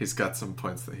he's got some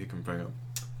points that he can bring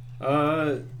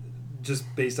up. Just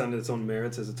based on its own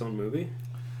merits as its own movie.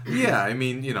 Yeah, I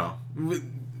mean,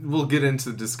 we'll get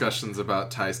into discussions about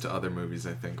ties to other movies,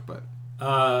 I think, but...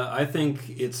 I think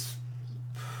it's...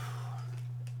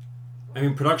 I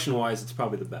mean, production-wise, it's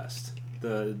probably the best.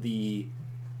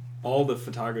 All the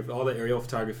photography, all the aerial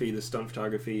photography, the stunt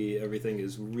photography, everything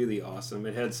is really awesome.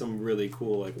 It had some really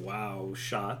cool, wow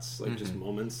shots, just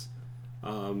moments.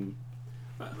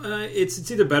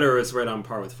 It's either better or it's right on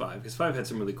par with 5, because 5 had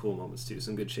some really cool moments too,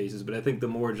 some good chases. But I think the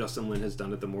more Justin Lin has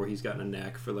done it, the more he's gotten a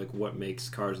knack for like what makes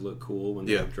cars look cool when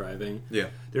they're driving. Yeah,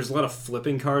 there's a lot of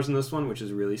flipping cars in this one, which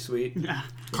is really sweet. Yeah.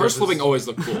 Cars flipping always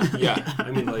look cool. Yeah.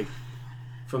 I mean, like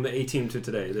from the A-Team to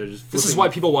today, they're just. This is why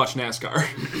people watch NASCAR.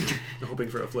 hoping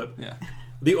for a flip. Yeah.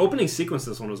 The opening sequence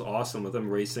of this one was awesome, with them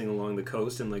racing along the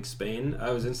coast in like Spain.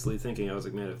 I was instantly thinking, I was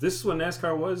like, man, if this is what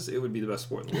NASCAR was, it would be the best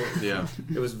sport in the world. Yeah.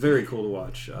 It was very cool to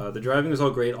watch. The driving was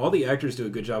all great. All the actors do a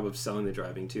good job of selling the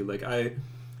driving too. Like for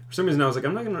some reason I was like,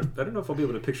 I don't know if I'll be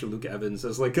able to picture Luke Evans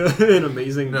as like an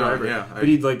amazing driver. Yeah, but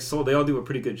he like sold. They all do a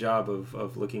pretty good job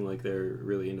of looking like they're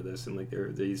really into this and like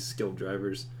they're these skilled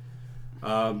drivers.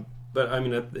 But I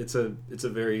mean, it's a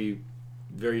very,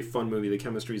 very fun movie. The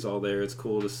chemistry's all there. It's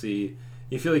cool to see.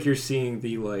 You feel like you're seeing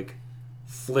the like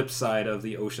flip side of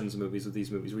the Ocean's movies with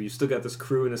these movies, where you still got this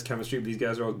crew and this chemistry, but these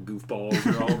guys are all goofballs.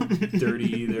 They're all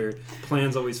dirty. Their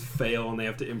plans always fail, and they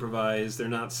have to improvise. They're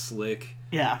not slick.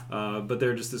 Yeah. But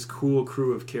they're just this cool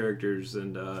crew of characters,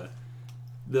 and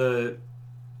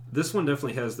this one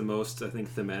definitely has the most, I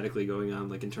think, thematically going on,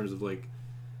 like in terms of like,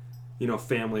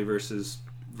 family versus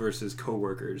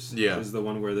coworkers. Yeah, is the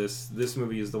one where this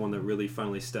movie is the one that really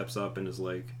finally steps up and is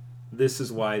like, this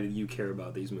is why you care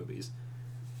about these movies.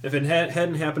 If it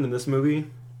hadn't happened in this movie,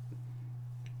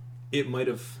 it might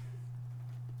have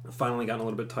finally gotten a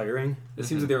little bit tiring. It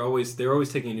seems like they're always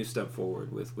taking a new step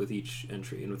forward with each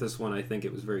entry, and with this one, I think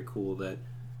it was very cool that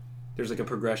there's like a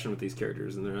progression with these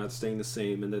characters, and they're not staying the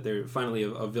same, and that they're finally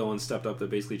a villain stepped up that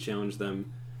basically challenged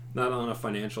them, not on a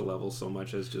financial level so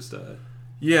much as just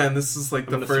yeah, and this is like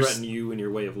I'm the gonna first. threaten you and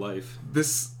your way of life.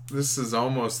 This is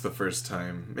almost the first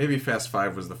time. Maybe Fast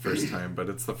 5 was the first time, but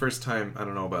it's the first time. I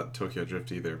don't know about Tokyo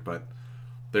Drift either, but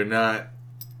they're not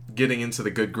getting into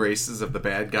the good graces of the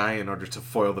bad guy in order to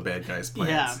foil the bad guy's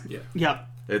plans. Yeah. Yep.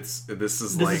 This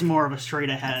is more of a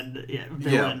straight ahead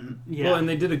villain. Yeah. Well, and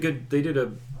they did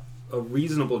a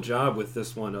reasonable job with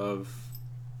this one of,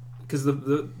 because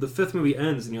the fifth movie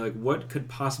ends and you're like, what could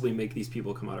possibly make these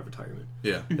people come out of retirement?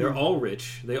 Yeah. They're all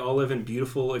rich. They all live in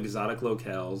beautiful, exotic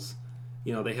locales.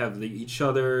 They have each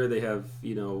other. They have,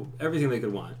 everything they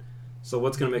could want. So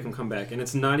what's going to make them come back? And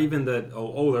it's not even that,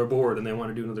 they're bored and they want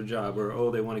to do another job,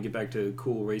 or, they want to get back to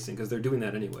cool racing, because they're doing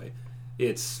that anyway.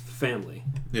 It's family.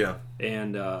 Yeah.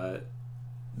 And that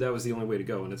was the only way to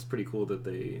go. And it's pretty cool that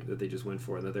they just went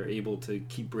for it, and that they're able to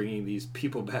keep bringing these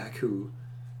people back who...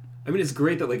 I mean, it's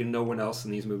great that like no one else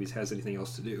in these movies has anything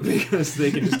else to do, because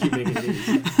they can just keep making these,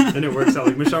 and it works out.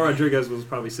 Like Michelle Rodriguez was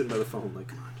probably sitting by the phone, like,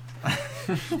 come on.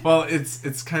 Well,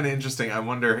 it's kind of interesting. I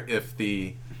wonder if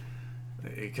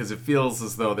because it feels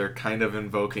as though they're kind of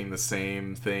invoking the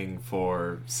same thing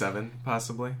for 7,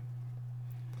 possibly.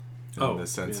 In the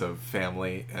sense of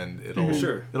family, and it'll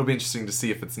be interesting to see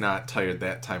if it's not tired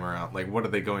that time around. Like, what are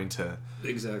they going to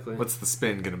exactly? What's the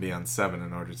spin going to be on 7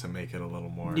 in order to make it a little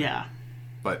more? Yeah.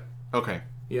 But okay.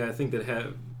 Yeah, I think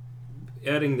that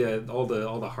adding all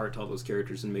the heart to all those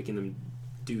characters and making them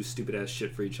do stupid ass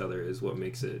shit for each other is what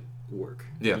makes it work.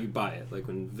 Yeah. You buy it. Like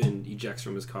when Vin ejects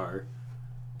from his car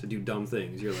to do dumb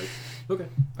things, you're like, okay,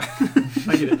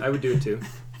 I get it. I would do it too.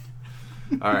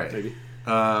 All right. Maybe.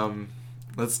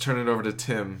 Let's turn it over to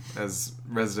Tim as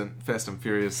resident Fast and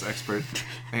Furious expert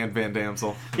and Van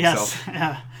Damsel himself. Yes.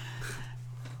 Yeah.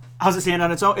 How's it stand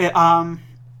on its own?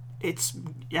 It's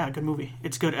a good movie.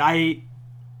 It's good.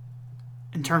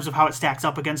 In terms of how it stacks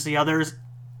up against the others,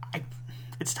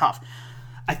 it's tough.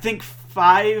 I think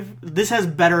 5. This has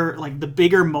better, like the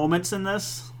bigger moments in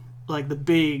this, like the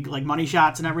big like money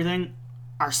shots and everything,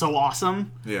 are so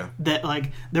awesome. Yeah. That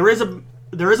like there is a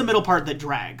middle part that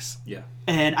drags. Yeah.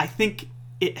 And I think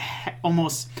there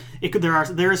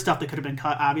is stuff that could have been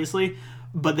cut, obviously,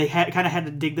 but they kind of had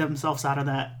to dig themselves out of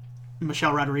that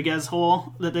Michelle Rodriguez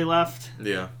hole that they left.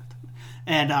 Yeah.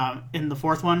 And in the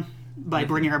 4th one, by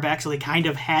bringing her back, so they kind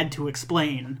of had to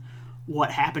explain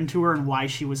what happened to her and why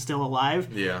she was still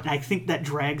alive. Yeah. And I think that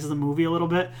drags the movie a little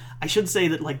bit. I should say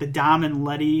that like the Dom and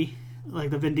Letty, like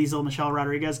the Vin Diesel, Michelle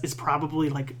Rodriguez, is probably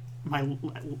like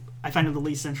I find it the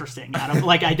least interesting.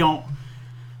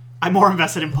 I'm more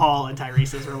invested in Paul and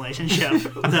Tyrese's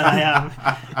relationship than I am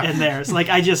in theirs. Like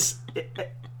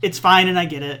it's fine and I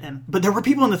get it, but there were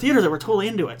people in the theater that were totally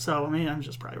into it. So I mean, I'm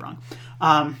just probably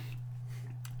wrong.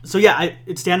 So yeah,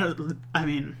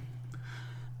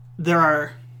 there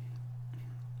are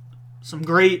some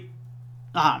great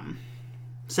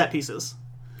set pieces.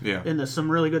 Yeah. In this,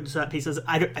 some really good set pieces.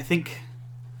 I think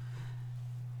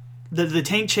the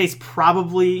tank chase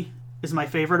probably is my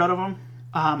favorite out of them.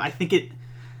 I think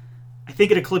I think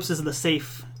it eclipses the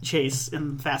safe chase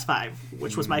in Fast 5,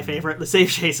 which was my favorite. The safe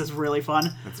chase is really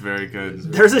fun. That's very good.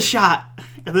 There's a shot,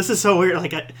 and this is so weird.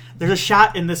 There's a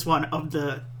shot in this one of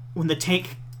when the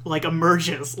tank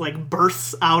emerges,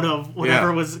 bursts out of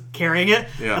whatever was carrying it.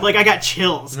 Yeah. And, I got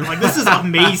chills. I'm like, this is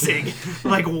amazing.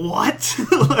 What?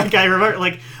 I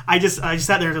remember, I just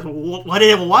sat there and just,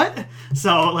 what?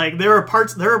 So, there are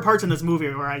parts in this movie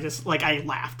where I just, I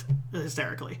laughed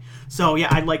hysterically. So, yeah,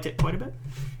 I liked it quite a bit.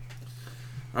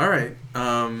 All right.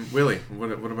 Willie,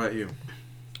 what about you?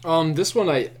 This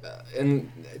one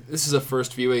and this is a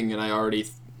first viewing, and I already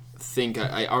think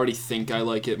I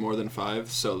like it more than 5,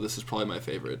 so this is probably my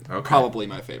favorite. Okay. Probably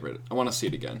my favorite. I want to see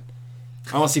it again.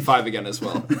 I want to see 5 again as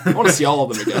well. I want to see all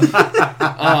of them again.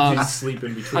 Just sleep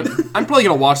in between. I'm probably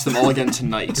gonna watch them all again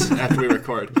tonight after we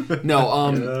record.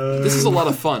 No, this is a lot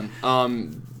of fun.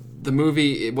 The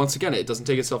movie, once again, it doesn't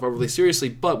take itself overly seriously,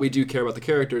 but we do care about the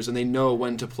characters, and they know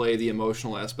when to play the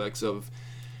emotional aspects of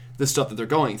the stuff that they're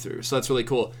going through. So that's really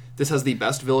cool. This has the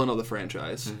best villain of the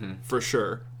franchise, for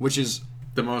sure, which is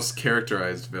the most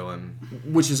characterized villain.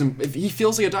 He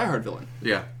feels like a diehard villain.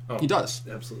 Yeah. Oh, he does.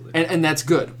 Absolutely. And that's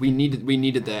good. We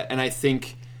needed that, and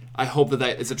I hope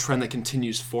that is a trend that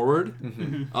continues forward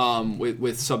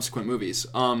with subsequent movies.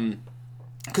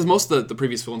 Because most of the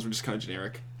previous villains were just kind of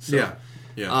generic. So, yeah.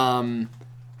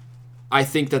 I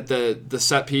think that the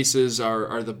set pieces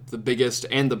are the biggest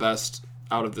and the best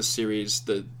out of the series.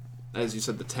 As you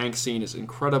said, the tank scene is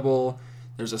incredible.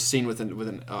 There's a scene with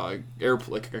an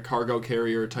a cargo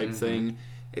carrier type thing.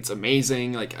 It's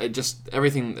amazing.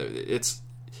 Everything.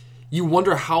 You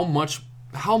wonder how much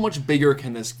bigger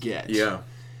can this get? Yeah.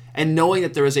 And knowing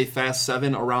that there is a Fast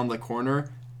 7 around the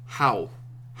corner, how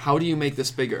do you make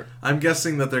this bigger? I'm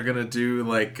guessing that they're gonna do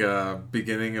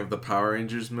beginning of the Power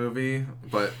Rangers movie,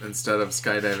 but instead of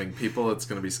skydiving people, it's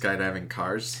gonna be skydiving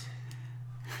cars.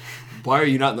 Why are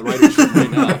you not in the writer's room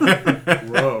right now?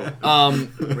 Whoa.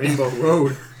 Rainbow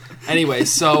Road. Anyway,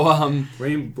 so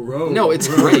Rainbow Road. no, it's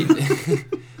great.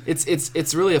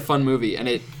 it's really a fun movie, and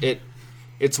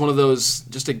it's one of those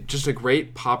just a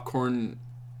great popcorn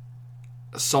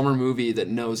summer movie that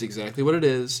knows exactly what it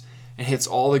is and hits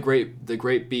all the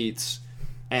great beats.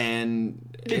 And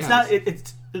it's not.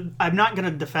 I'm not gonna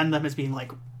defend them as being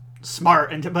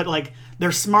smart, but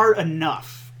they're smart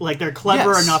enough. They're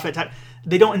clever enough at times.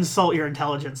 They don't insult your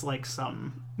intelligence like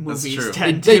some movies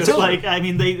tend they to. Don't.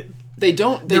 They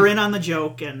don't. They're in on the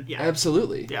joke, and yeah,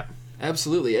 absolutely, yeah,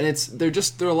 absolutely. And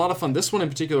they're a lot of fun. This one in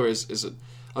particular is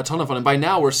a ton of fun. And by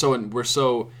now we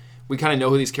kind of know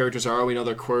who these characters are. We know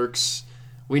their quirks.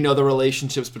 We know the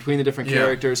relationships between the different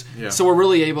characters. Yeah. So we're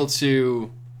really able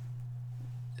to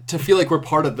feel like we're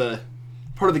part of the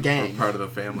gang. Or part of the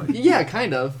family. Yeah,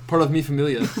 kind of. Part of Mi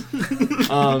Familia.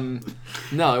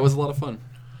 No, it was a lot of fun.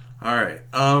 All right.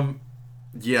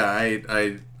 Yeah,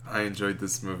 I enjoyed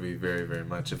this movie very, very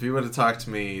much. If you would have talked to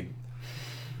me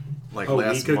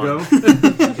last week month,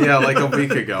 yeah, a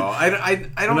week ago, I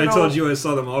don't know. When I told you I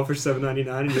saw them all for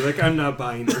 $7.99, and you're like, I'm not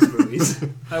buying those movies.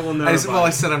 I will never. I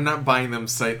said I'm not buying them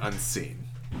sight unseen.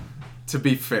 To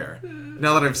be fair,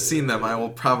 now that I've seen them, I will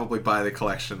probably buy the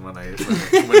collection when it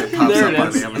pops up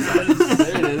on the Amazon.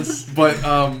 There it is.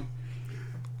 But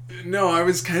no, I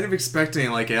was kind of expecting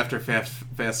after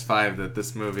Fast 5 that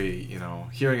this movie,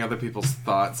 hearing other people's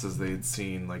thoughts as they had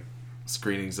seen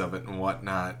screenings of it and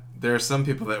whatnot. There are some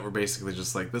people that were basically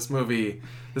just this movie.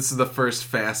 This is the first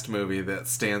Fast movie that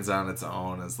stands on its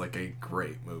own as a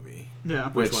great movie. yeah.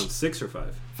 Which one? 6 or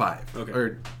 5? 5. Okay.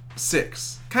 Or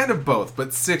 6. Kind of both,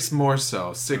 but 6 more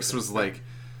so. 6 was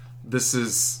this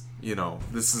is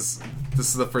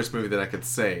the first movie that I could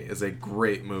say is a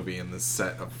great movie in this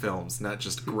set of films, not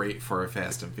just great for a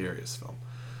Fast and Furious film.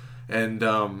 And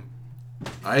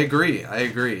I agree,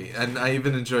 and I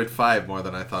even enjoyed 5 more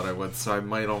than I thought I would, so I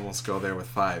might almost go there with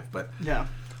 5. But Yeah.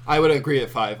 I would agree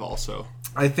at 5 also.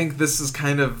 I think this is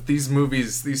kind of these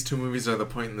two movies are the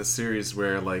point in the series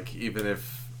where even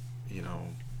if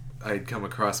I'd come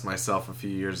across myself a few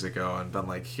years ago and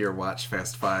been here, watch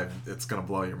Fast 5, it's gonna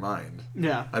blow your mind.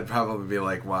 Yeah. I'd probably be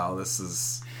wow, this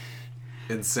is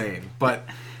insane. But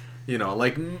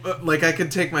I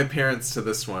could take my parents to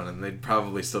this one and they'd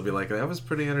probably still be that was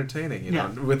pretty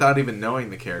entertaining, without even knowing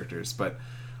the characters. But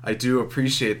I do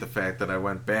appreciate the fact that I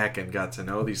went back and got to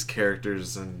know these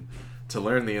characters and to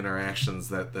learn the interactions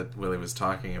that Willie was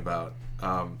talking about.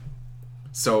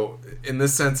 So in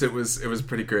this sense, it was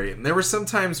pretty great. And there were some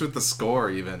times with the score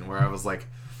even where I was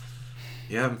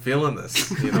yeah, I'm feeling this.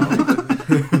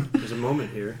 There's a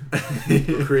moment here.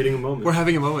 We're creating a moment. We're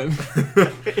having a moment.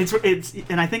 It's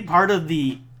and I think part of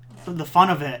the the fun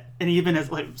of it, and even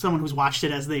as like someone who's watched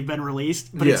it as they've been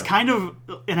released, but it's Yeah. kind of,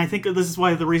 and I think this is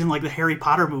why the reason like the Harry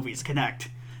Potter movies connect,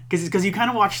 because you kind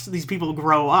of watch these people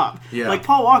grow up. Yeah. Like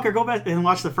Paul Walker, go back and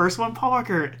watch the first one. Paul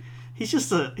Walker, he's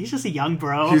just a young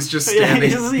bro. He's just Yeah, standing.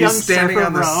 he's just a young he's standing surfer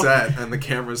on the bro. set, and the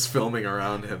camera's filming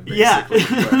around him. Yeah,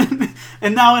 Basically. But-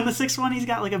 and now in the sixth one, he's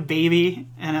got like a baby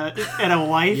and a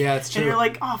wife. Yeah, it's And true. you're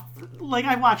like, oh, like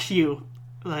I watched you,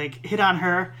 like hit on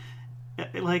her,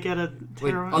 like at a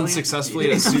Like unsuccessfully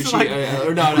at a It's sushi, like-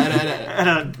 or no, at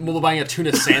a buying a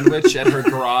tuna sandwich at her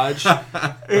garage.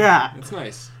 yeah, It's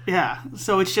nice. yeah.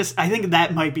 So it's just, I think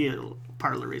that might be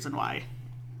part of the reason why.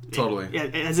 Totally. Yeah,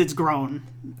 as it's grown,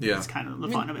 Yeah. it's kind of the I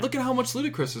mean, fun of it. look at how much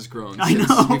Ludacris has grown I since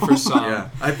know. we first saw him. Yeah,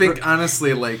 I think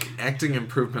honestly, like acting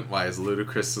improvement wise,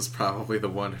 Ludacris is probably the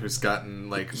one who's gotten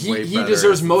like way He better.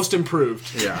 deserves most improved.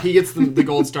 Yeah. He gets the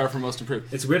gold star for most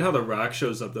improved. It's weird how The Rock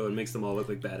shows up though and makes them all look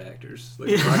like bad actors. Like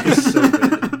The Rock is so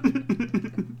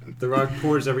good. The Rock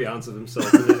pours every ounce of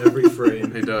himself into every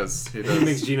frame. He does. He He does.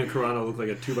 makes Gina Carano look like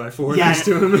a 2x4 Yeah. next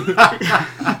to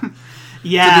him.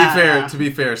 Yeah. To be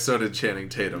fair, so did Channing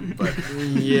Tatum. But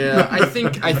Yeah, I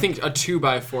think a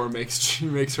 2x4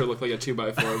 makes her look like a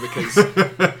 2x4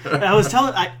 because I was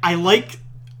telling, I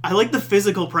like the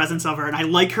physical presence of her, and I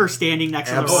like her standing next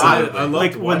to the Absolutely. rock. I loved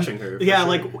like when, watching her. for Yeah, sure.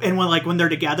 like and when they're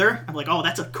together, I'm like, oh,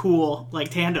 that's a cool like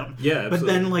tandem. Yeah, But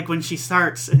absolutely. then like when she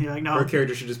starts, and you're like, no, Her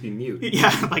character should just be mute.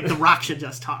 yeah, like The Rock should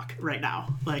just talk right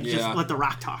now. Like Yeah. just let The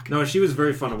Rock talk. No, she was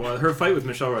very fun to watch. Her fight with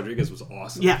Michelle Rodriguez was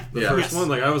awesome. Yeah. The Yeah. first Yes. one,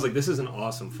 like I was like, this is an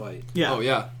awesome fight. Yeah. oh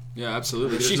yeah,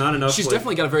 absolutely. There's She's not enough, She's like-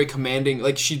 definitely got a very commanding.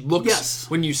 Like she looks Yes.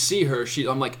 when you see her.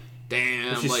 I'm like,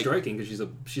 damn, She's like striking because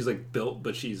she's like built,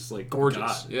 but she's like Gorgeous.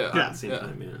 God Yeah. at the same Yeah.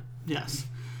 time. Yeah. Yes.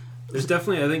 There's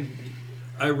definitely, I think,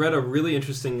 I read a really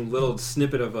interesting little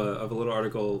snippet of a little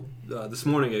article this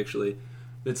morning actually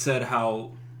that said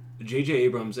how J.J.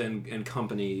 Abrams and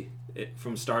company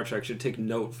from Star Trek should take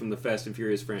note from the Fast and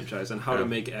Furious franchise on how to Yeah.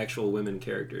 make actual women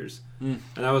characters. And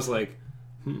I was like,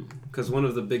 because one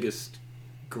of the biggest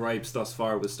gripes thus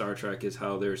far with Star Trek is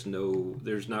how there's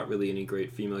not really any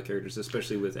great female characters,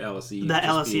 especially with Alice Eve. That just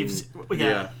Alice being- Eve's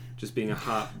yeah. just being a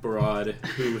hot broad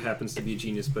who happens to be a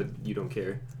genius, but you don't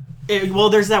care. Well,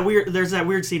 there's that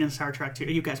weird scene in Star Trek too.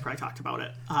 You guys probably talked about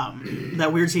it.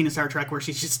 That weird scene in Star Trek where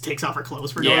she just takes off her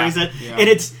clothes for no Yeah. reason, Yeah. and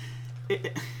it's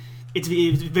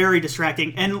very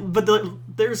distracting. But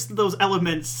there's those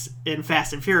elements in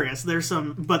Fast and Furious. There's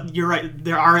some, but you're right.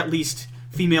 There are at least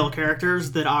female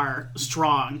characters that are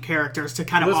strong characters to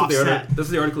kind of offset. That's what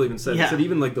the article even said. Yeah. It said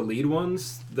even like the lead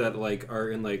ones that like are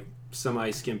in like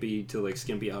semi-skimpy to like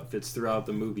skimpy outfits throughout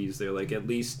the movies, they're like at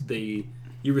least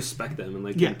you respect them and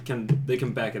like Yeah. they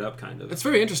can back it up kind of. It's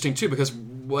very interesting too because,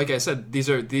 like I said,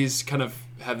 these kind of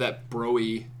have that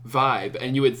bro-y vibe,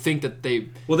 and you would think that they.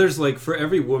 Well, there's like for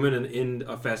every woman in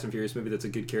a Fast and Furious movie that's a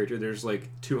good character, there's like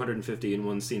 250 in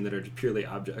one scene that are purely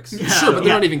objects. Yeah. Sure, but they're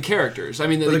Yeah. not even characters. I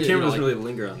mean, But the you camera know, doesn't like- really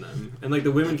linger on them, and like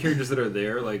the women characters that are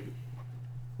there, like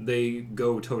they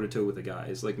go toe to toe with the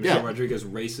guys. Like Michelle Yeah. Rodriguez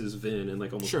races Vin and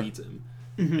like almost Sure. beats him.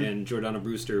 And Jordana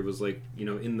Brewster was like,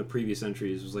 in the previous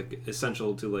entries was like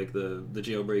essential to like the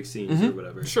jailbreak scenes or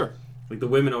whatever. Sure, Like the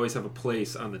women always have a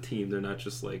place on the team. They're not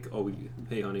just like, oh,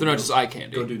 hey honey, they're not go- just eye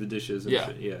candy. Go do the dishes. And Yeah.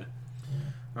 shit. Yeah.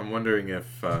 I'm wondering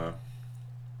if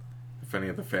any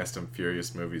of the Fast and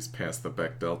Furious movies pass the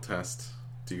Bechdel test.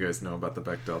 Do you guys know about the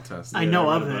Bechdel test? I know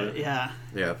I of read about it. it. Yeah.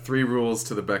 Yeah, 3 rules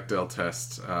to the Bechdel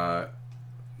test.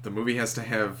 The movie has to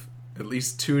have at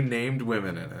least 2 named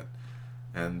women in it,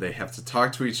 and they have to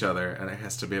talk to each other, and it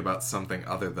has to be about something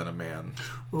other than a man.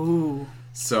 Ooh.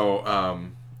 So,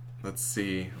 let's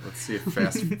see if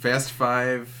Fast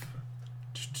 5.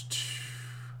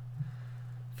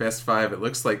 Fast 5, it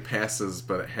looks like passes,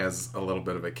 but it has a little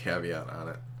bit of a caveat on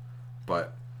it.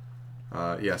 But,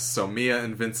 yes, so Mia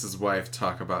and Vince's wife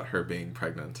talk about her being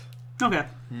pregnant. Okay.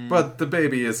 But the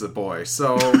baby is a boy,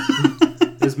 so...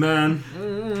 This man.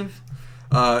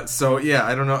 So yeah,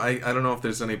 I don't know. I don't know if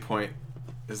there's any point.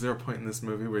 Is there a point in this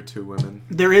movie where 2 women?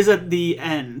 There is at the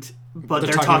end, but They're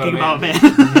they're talking talking about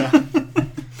about a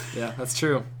man. Yeah, that's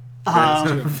true.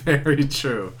 Very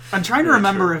true. I'm trying to Very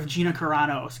remember true. if Gina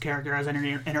Carano's character has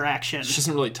any interaction. She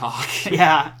doesn't really talk.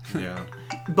 Yeah, Yeah.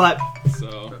 but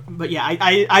So yeah,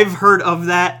 I've heard of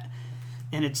that,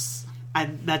 and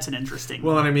that's an interesting.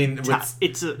 Well, and I mean,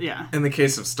 it's yeah. in the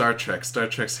case of Star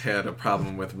Trek's had a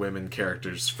problem with women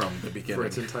characters from the For beginning.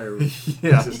 its entire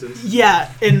Yeah. existence.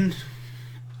 Yeah,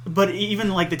 but even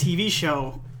like the TV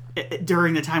show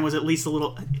during the time was at least a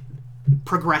little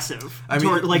progressive. I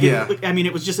mean, it, yeah.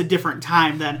 it was just a different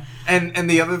time then. And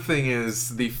the other thing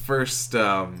is the first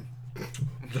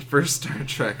the first Star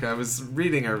Trek, I was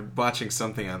reading or watching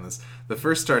something on this. The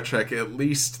first Star Trek, at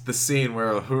least the scene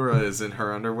where Uhura is in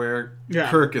her underwear, Yeah.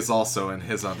 Kirk is also in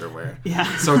his underwear.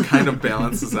 Yeah. So it kind of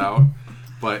balances out.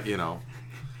 But, you know.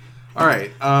 All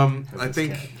right.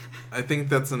 I think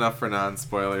that's enough for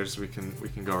non-spoilers. We can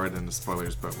go right into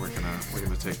spoilers, but we're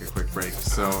gonna take a quick break.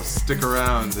 So stick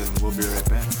around, and we'll be right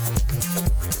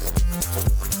back.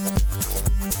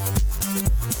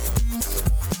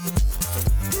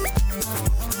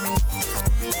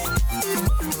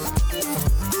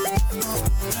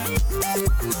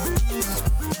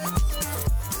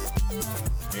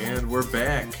 And we're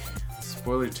back.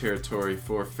 Spoiler territory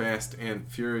for Fast and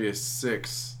Furious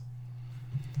 6.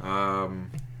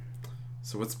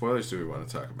 So what spoilers do we want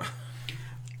to talk about?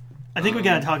 I think we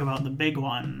got to talk about the big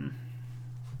one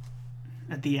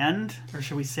at the end, or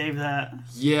should we save that?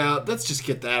 Yeah, let's just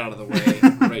get that out of the way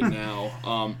right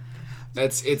now.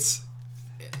 It's.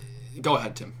 Go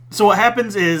ahead, Tim. So what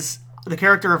happens is the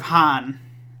character of Han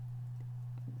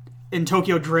in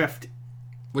Tokyo Drift,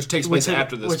 Which takes place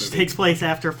after this which movie. takes place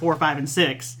after 4, 5, and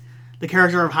 6. The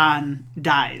character of Han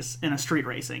dies in a street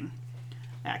racing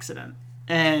accident,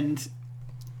 and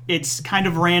it's kind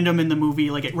of random in the movie.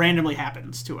 Like, it randomly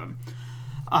happens to him.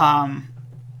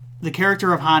 The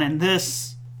character of Han in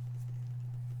this,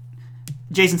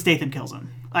 Jason Statham kills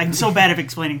him. I'm so bad at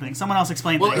explaining things. Someone else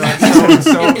explain Well, things.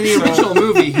 in the original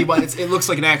movie, it looks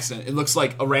like an accident. It looks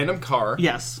like a random car,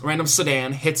 Yes. a random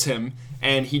sedan hits him,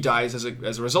 and he dies as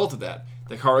a result of that.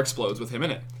 The car explodes with him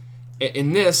in it.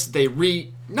 In this, they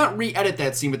not re-edit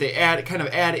that scene, but they add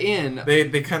in.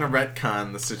 They kind of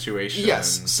retcon the situation.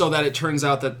 Yes, so that it turns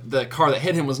out that the car that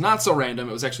hit him was not so random.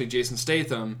 It was actually Jason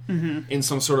Statham in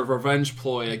some sort of revenge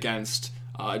ploy against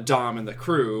Dom and the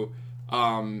crew,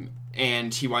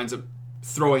 and he winds up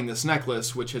throwing this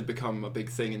necklace, which had become a big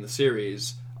thing in the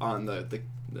series, on the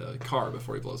car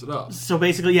before he blows it up. So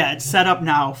basically, yeah, it's set up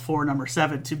now for number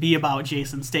 7 to be about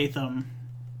Jason Statham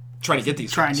Trying to get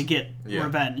these trying guys. to get Yeah.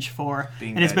 revenge for,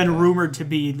 Being and it's bad been guy. rumored to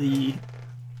be the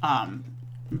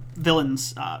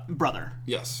villain's brother.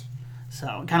 Yes. So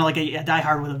kind of like a Die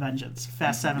Hard with a Vengeance,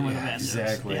 Fast 7 with a Vengeance.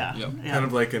 exactly. Yeah. Yep. Yeah. Kind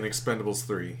of like an Expendables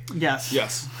 3. Yes.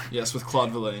 Yes, with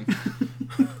Claude Villain.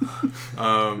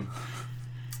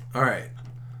 All right.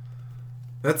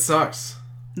 That sucks.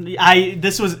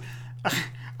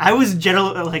 I was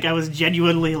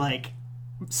genuinely like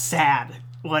sad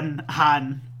when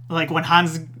Han's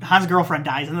girlfriend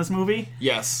dies in this movie,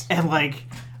 Yes. and like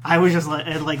I was just like,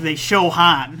 and, like they show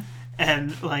Han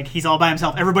and like he's all by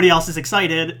himself. Everybody else is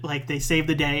excited, like they save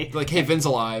the day, Like, hey, Vin's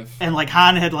alive. and like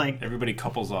Han had like Everybody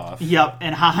couples off. yep,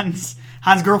 and Han's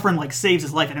girlfriend like saves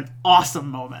his life in an awesome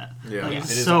moment. Yeah. like, Yeah,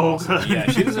 it's It is so awesome. good. Yeah,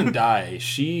 she doesn't die.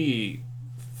 She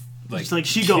Just, like,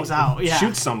 she goes out, yeah.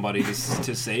 shoots somebody to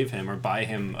save him or buy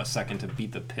him a second to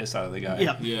beat the piss out of the guy.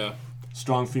 Yep. Yeah.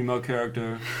 Strong female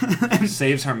character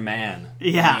saves her man.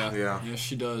 Yeah. Yeah. Yes,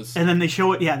 she does. And then they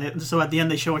show it. Yeah. So at the end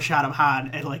they show a shot of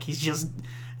Han, and like he's just.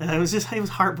 It was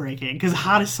heartbreaking because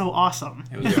Han is so awesome.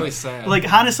 It was It's really sad. Like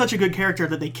Han is such a good character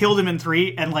that they killed him in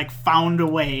 3 and like found a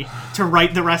way to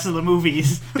write the rest of the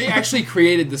movies. They actually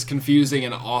created this confusing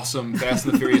and awesome Fast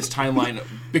and the Furious timeline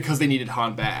because they needed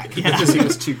Han back. Because he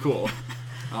was too cool.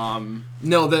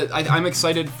 No, I'm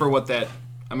excited for what that.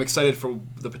 I'm excited for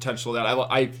the potential of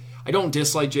that. I don't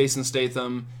dislike Jason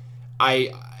Statham. I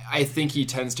think he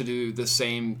tends to do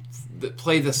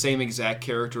play the same exact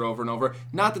character over and over.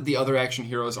 Not that the other action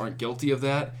heroes aren't guilty of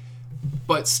that,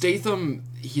 but Statham,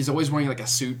 he's always wearing like a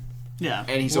suit, Yeah.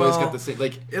 and he's always Well, got the same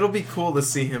like. It'll be cool to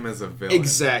see him as a villain.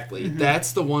 Exactly.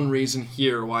 That's the one reason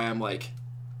here why I'm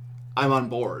on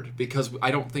board, because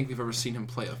I don't think we've ever seen him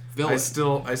play a villain. I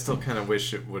still kind of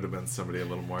wish it would have been somebody a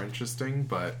little more interesting,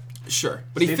 but Sure,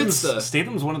 but he fits the.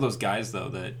 Statham's one of those guys though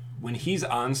that when he's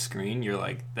on screen, you're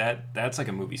like that's like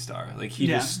a movie star. Like he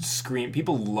Yeah. just scream.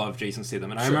 People love Jason Statham,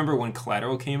 and I Sure. remember when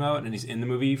Collateral came out and he's in the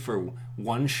movie for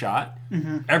one shot,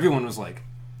 everyone was like,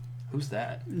 "Who's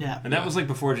that?" Yeah. And that was like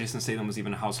before Jason Statham was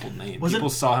even a household name. Was People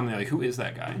it- saw him and they're like, "Who is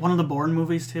that guy?" One of the Bourne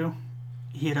movies too.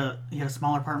 He had a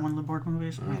smaller part in one of the Bourne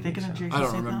movies. Am I don't thinking think of so. Jason I don't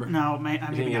Statham? remember. No, I I'm mean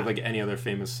thinking of like any other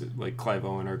famous like Clive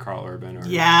Owen or Carl Urban or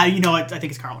yeah, you know what? I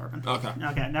think it's Carl Urban. Okay.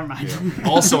 Okay, never mind.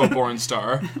 Also a Bourne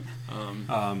star.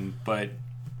 But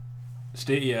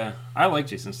yeah, I like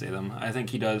Jason Statham. I think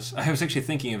he does. I was actually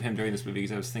thinking of him during this movie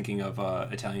because I was thinking of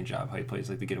Italian Job, how he plays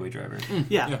like the getaway driver,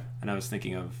 Yeah. Yeah. and I was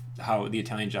thinking of how the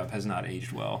Italian Job has not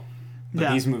aged well. But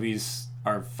Yeah. these movies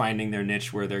are finding their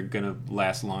niche where they're gonna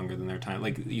last longer than their time.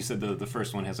 Like you said, the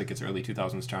first one has like its early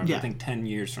 2000s charm. Yeah. I think 10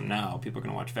 years from now, people are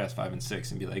gonna watch Fast 5 and 6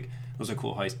 and be like, those are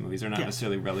cool heist movies. They're not Yeah.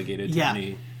 necessarily relegated to Yeah.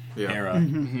 any Yeah. era.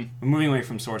 Mm-hmm. Moving away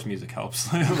from source music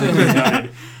helps. Like,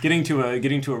 getting to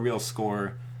a real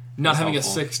score. Not is having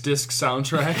helpful. a 6-disc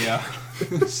soundtrack. Yeah,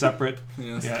 separate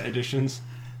Yes. editions.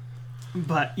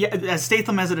 But yeah, as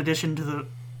Statham as an addition to the,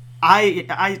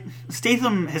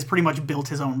 Statham has pretty much built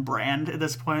his own brand at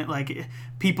this point. Like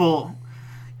people,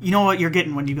 you know what you're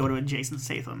getting when you go to a Jason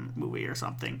Statham movie or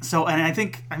something. So, and I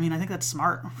think that's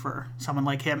smart for someone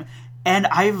like him. And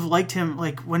I've liked him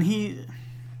like when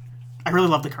I really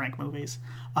love the Crank movies.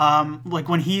 Like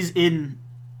when he's in,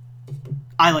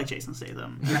 I like Jason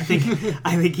Statham. And I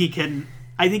think he can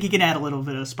add a little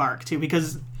bit of spark too,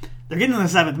 because they're getting to the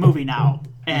 7th movie now,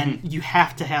 and you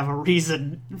have to have a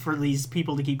reason for these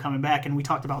people to keep coming back. And we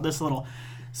talked about this a little.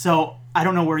 So I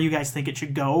don't know where you guys think it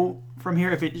should go from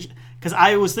here. Because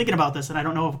I was thinking about this, and I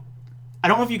don't know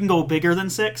if you can go bigger than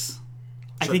 6.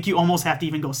 I think you almost have to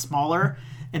even go smaller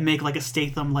and make like a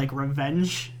Statham like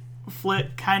revenge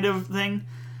flick kind of thing,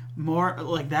 more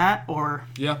like that, or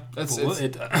Yeah, that's Well,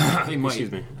 they might.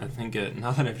 excuse me. I think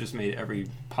now that I've just made every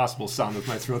possible sound with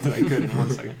my throat that I could in 1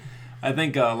 second, I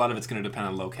think a lot of it's going to depend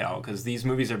on locale, because these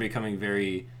movies are becoming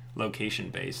very location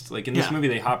based. Like in this Yeah. movie,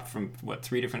 they hopped from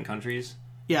 3 different countries: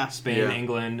 yeah, Spain, Yeah.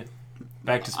 England,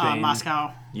 back to Spain,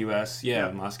 Moscow. U.S.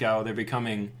 Yeah, Moscow. They're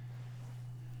becoming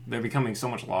so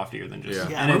much loftier than just.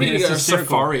 Yeah. And I We're think gonna it's get our a circle.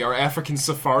 safari, our African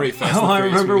safari fest. Oh, I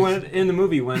remember in the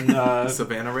movie when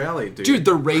Savannah Rally, dude. Dude,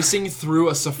 they're racing through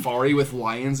a safari with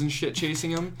lions and shit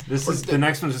chasing them. the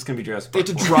next one's just gonna be Jurassic They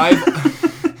Park. have to 4.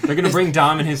 drive They're gonna bring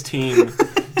Dom and his team to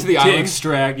the to island.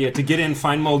 extract, to get in,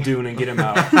 find Muldoon, and get him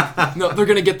out. No, they're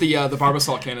gonna get the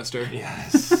Barbasol canister.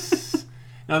 Yes.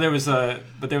 No, there was a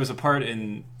part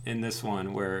in this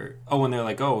one where when they're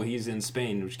like, he's in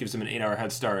Spain, which gives him an 8-hour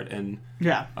head start, and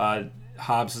Yeah,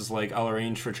 Hobbs is like, I'll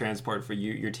arrange for transport for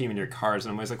your team and your cars,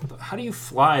 and I'm always like, how do you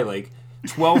fly like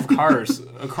 12 cars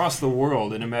across the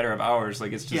world in a matter of hours?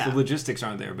 Like, it's just the logistics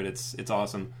aren't there, but it's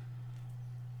awesome.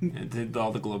 And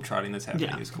all the globetrotting that's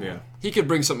happening is cool. Yeah. He could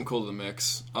bring something cool to the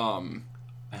mix.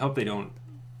 I hope they don't.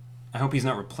 I hope he's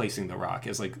not replacing The Rock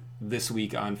as like this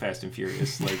week on Fast and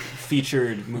Furious, like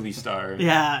featured movie star.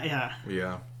 yeah.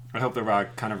 Yeah. I hope The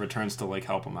Rock kind of returns to like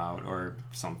help him out or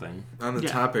something. On the Yeah.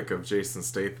 topic of Jason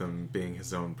Statham being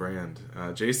his own brand,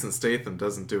 Jason Statham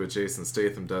doesn't do what Jason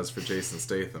Statham does for Jason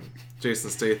Statham. Jason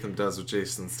Statham does what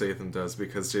Jason Statham does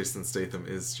because Jason Statham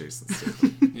is Jason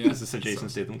Statham. Yeah, Is this a Jason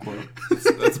Statham quote?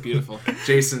 that's beautiful.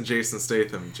 Jason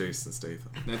Statham, Jason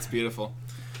Statham. That's beautiful.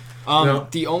 No.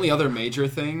 The only other major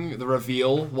thing, the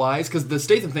reveal wise, because the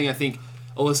Statham thing, I think,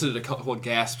 elicited a couple of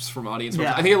gasps from audience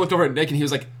members. Yeah. I think I looked over at Nick and he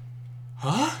was like,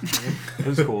 "Huh?" It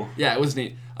was cool. Yeah, it was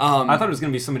neat. I thought it was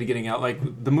going to be somebody getting out.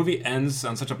 Like, the movie ends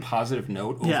on such a positive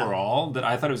note Yeah. overall that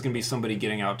I thought it was going to be somebody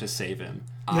getting out to save him.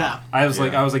 Yeah. I was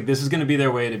Yeah. like, this is going to be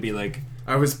their way to be like,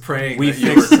 I was praying We that you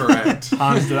were fixed- correct.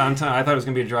 I thought it was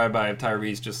going to be a drive-by of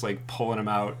Tyrese just like pulling him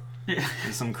out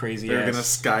in some crazy They're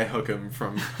ass. gonna skyhook him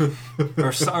from.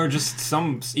 or just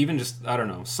I don't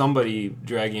know, somebody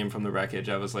dragging him from the wreckage.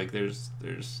 I was like, there's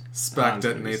Spock Han's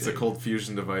gonna be detonates a saved. cold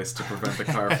fusion device to prevent the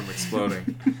car from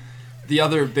exploding. The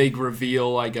other big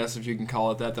reveal, I guess, if you can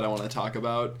call it that I want to talk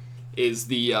about is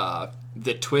the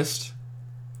twist,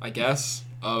 I guess,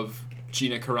 of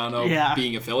Gina Carano Yeah.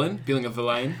 being a villain. Gene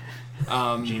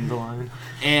Villain.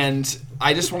 And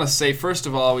I just want to say, first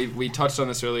of all, we touched on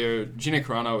this earlier. Gina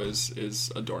Carano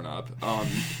is a doorknob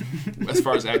as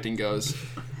far as acting goes.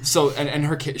 So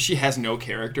and she has no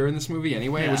character in this movie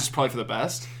anyway, Yeah. which is probably for the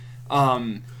best.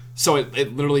 So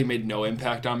it literally made no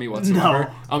impact on me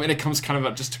whatsoever. No. And it comes kind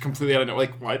of just completely out of nowhere.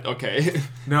 Like, what? Okay.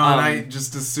 No, and I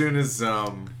just as soon as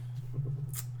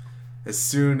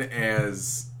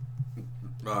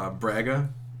Braga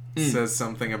says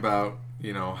something about,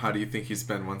 how do you think he's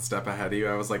been one step ahead of you?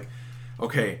 I was like,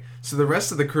 okay, so the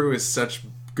rest of the crew is such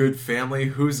good family.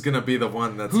 Who's gonna be the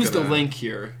one that's Who's gonna... the link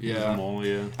here? Yeah.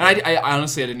 Yeah. And I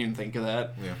honestly, I didn't even think of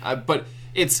that. Yeah. But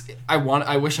I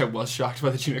wish I was shocked by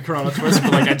the Gina Carano twist,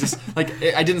 but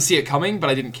I didn't see it coming, but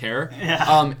I didn't care.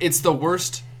 Yeah. It's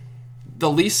the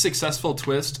least successful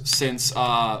twist since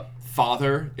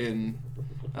Father in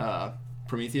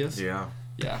Prometheus. Yeah.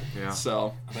 Yeah.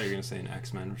 So I thought you were going to say an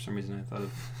X-Men. For some reason I thought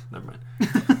of... Never mind.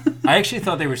 I actually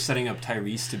thought they were setting up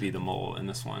Tyrese to be the mole in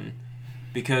this one.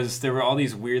 Because there were all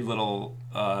these weird little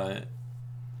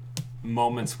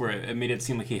moments where it made it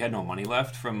seem like he had no money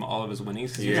left from all of his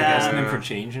winnings. 'Cause he was like, Yeah. asking them for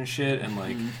change and shit. And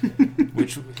like...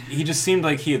 which... He just seemed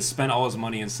like he had spent all his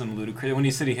money in some ludicrous... When he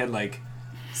said he had like...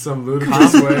 Some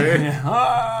ludicrous way.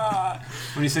 Yeah.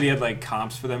 When he said he had like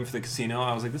comps for them for the casino,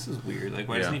 I was like, this is weird. Like,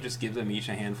 why doesn't Yeah. he just give them each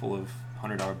a handful of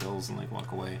 $100 bills and like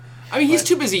walk away? I mean, he's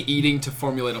too busy eating to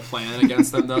formulate a plan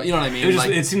against them, though. You know what I mean? It, just,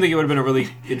 Like, it seemed like it would have been a really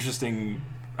interesting.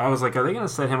 I was like, are they going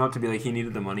to set him up to be like he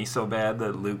needed the money so bad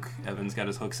that Luke Evans got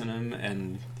his hooks in him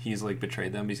and he's like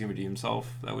betrayed them, but he's going to redeem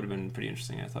himself? That would have been pretty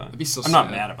interesting, I thought. It'd be so I'm not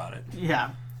sad. mad about it.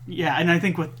 Yeah, and I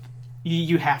think with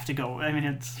you have to go. I mean,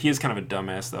 it's He is kind of a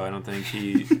dumbass, though. I don't think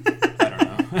he. I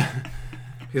don't know.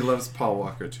 He loves Paul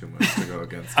Walker too much to go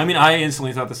against. I mean, I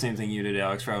instantly thought the same thing you did,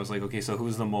 Alex, where I was like, okay, so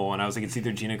who's the mole? And I was like, it's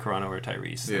either Gina Carano or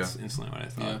Tyrese. That's instantly what I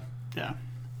thought. Yeah.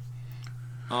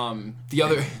 yeah. The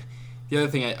other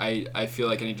thing I feel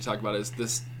like I need to talk about is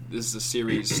this is a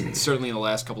series, certainly in the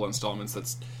last couple of installments,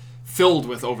 that's filled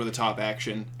with over-the-top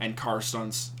action and car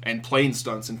stunts and plane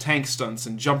stunts and tank stunts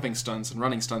and jumping stunts and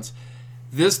running stunts.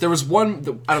 There was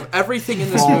one, out of everything in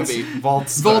this movie,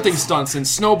 vaulting stunts and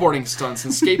snowboarding stunts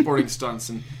and skateboarding stunts.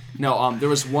 And there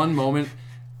was one moment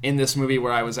in this movie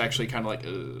where I was actually kind of like,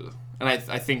 ugh. And I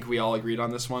think we all agreed on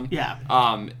this one. Yeah.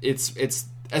 It's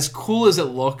as cool as it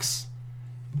looks.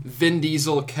 Vin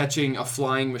Diesel catching a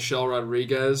flying Michelle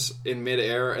Rodriguez in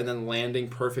midair and then landing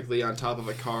perfectly on top of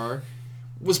a car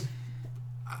was.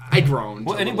 I groaned.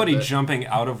 Well, a little anybody bit. jumping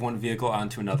out of one vehicle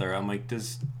onto another, I'm like,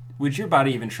 would your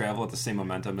body even travel at the same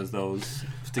momentum as those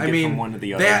to get from one to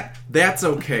the other? That's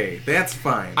okay. That's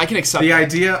fine. I can accept the that.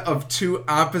 idea of two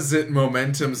opposite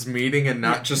momentums meeting and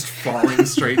not just falling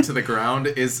straight to the ground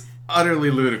is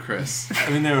utterly ludicrous. I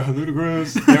mean, they were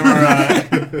ludicrous.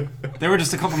 There were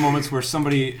just a couple moments where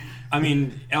somebody. I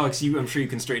mean, Alex, I'm sure you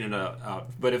can straighten it out.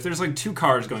 But if there's like two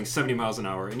cars going 70 miles an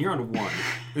hour and you're on one,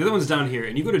 the other one's down here,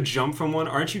 and you go to jump from one,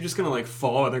 aren't you just going to like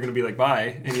fall and they're going to be like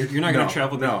bye, and you're not going to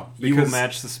travel? You will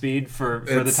match the speed for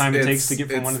the time it takes to get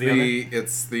from one to the other.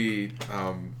 It's the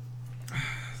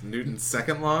Newton's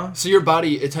second law. So your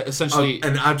body essentially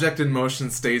An object in motion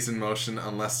stays in motion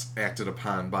unless acted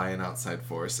upon by an outside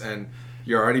force, and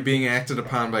you're already being acted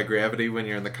upon by gravity when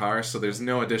you're in the car, so there's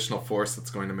no additional force that's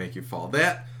going to make you fall.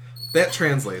 That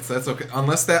translates. That's okay.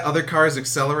 Unless that other car is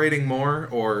accelerating more,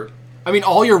 or I mean,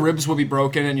 all your ribs would be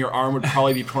broken and your arm would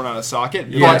probably be torn out of socket.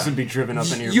 Your legs would be driven up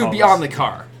into your You'd be pelvis. on the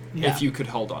car Yeah. if you could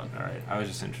hold on. All right, I was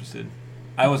just interested.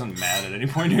 I wasn't mad at any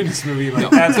point during this movie.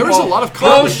 Like, No, there was a lot of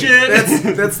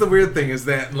bullshit. that's the weird thing is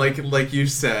that like you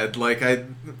said,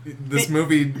 this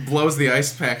movie blows the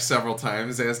ice pack several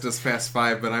times, as does Fast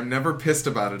 5, but I'm never pissed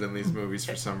about it in these movies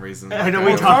for some reason. I know Like,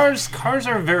 we I- talk- Cars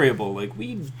are variable. Like,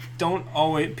 we don't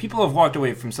always. People have walked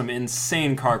away from some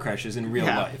insane car crashes in real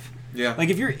Yeah. life. Yeah. Like,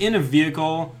 if you're in a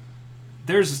vehicle,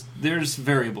 there's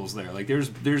variables there. Like,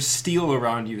 there's steel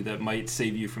around you that might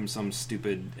save you from some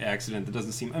stupid accident that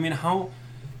doesn't seem. I mean, how.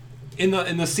 In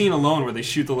the scene alone where they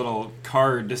shoot the little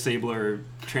car disabler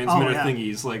transmitter yeah.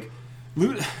 thingies, like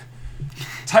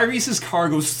Tyrese's car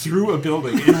goes through a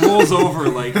building and rolls over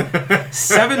like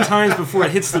 7 times before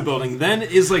it hits the building, then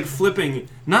is like flipping,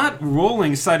 not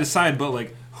rolling side to side, but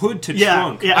like hood to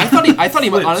trunk. Yeah. I thought he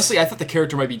Flips. honestly, I thought the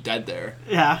character might be dead there.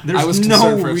 Yeah. I There's was no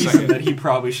concerned for a reason second. that he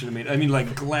probably should have made. I mean, like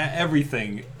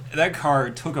everything. That car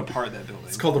took apart that building.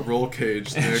 It's called a roll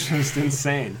cage, Nick. It's just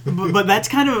insane. But that's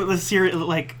kind of the series,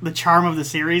 like the charm of the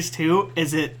series too.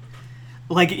 Is it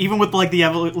like even with like the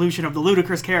evolution of the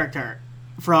ludicrous character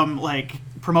from like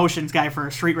promotions guy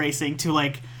for street racing to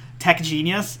like tech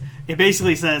genius? It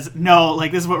basically says no,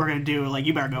 like this is what we're gonna do. Like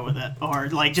you better go with it, or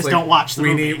like just Like, don't watch the we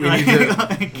movie. Need to.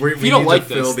 Like, we you don't need like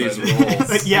to fill this, these then.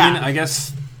 roles. yeah. I mean, I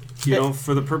guess,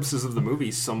 for the purposes of the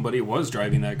movie, somebody was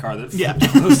driving that car that Yeah.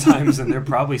 flipped all those times, and they're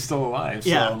probably still alive. So.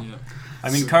 Yeah. I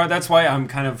mean, that's why I'm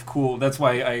kind of cool. That's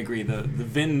why I agree. The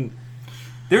Vin,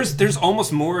 there's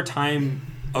almost more time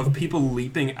of people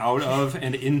leaping out of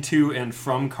and into and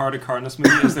from car to car in this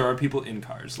movie as there are people in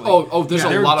cars. Like, There's a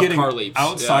they're lot of getting car leaps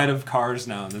outside of cars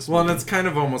now in this Well, and movie. it's kind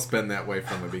of almost been that way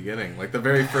from the beginning. Like, the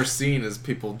very first scene is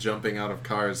people jumping out of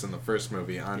cars in the first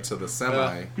movie onto the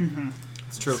semi.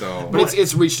 It's true, So- but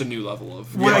it's reached a new level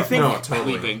of What I think- no,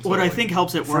 totally. leaping. What I think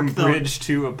helps it work From though. bridge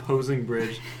to opposing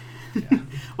bridge.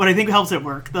 What I think helps it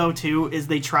work though too is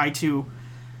they try to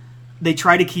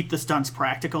keep the stunts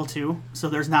practical too. So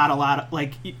there's not a lot of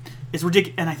like it's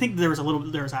ridiculous. And I think there was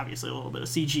obviously a little bit of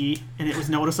CG and it was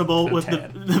noticeable with the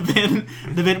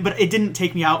Vin, but it didn't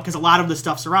take me out because a lot of the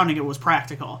stuff surrounding it was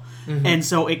practical, and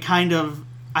so it kind of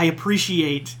I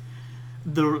appreciate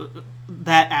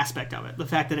that aspect of it, the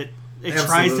fact that it tries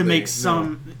to Absolutely, make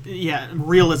some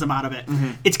realism out of it.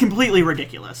 It's completely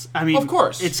ridiculous. I mean, Of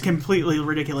course. it's completely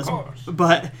ridiculous. Of course.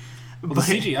 But Well, the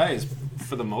CGI is,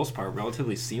 for the most part,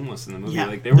 relatively seamless in the movie. Yeah,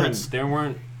 Like that's- there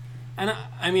weren't, and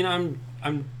I mean,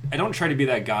 I don't try to be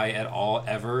that guy at all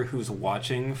ever who's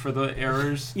watching for the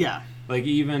errors. yeah, Like,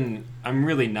 even, I'm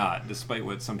really not, despite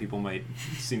what some people might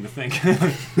seem to think.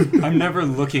 I'm never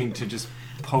looking to just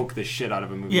poke the shit out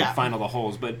of a movie and find all the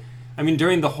holes. But, I mean,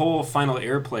 during the whole final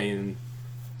airplane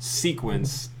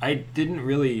sequence, I didn't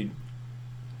really...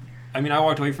 I mean, I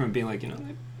walked away from it being like, I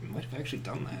might have actually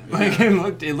done that.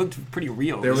 Like, it looked pretty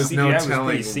real. There was no CGI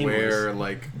telling pretty where,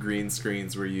 like, green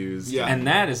screens were used. Yeah. And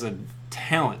that is a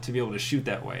talent to be able to shoot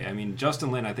that way. I mean,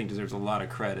 Justin Lin, I think, deserves a lot of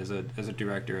credit as a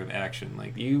director of action.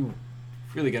 Like, you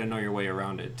really got to know your way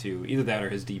around it too. Either that or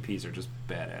his DPs are just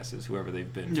badasses, whoever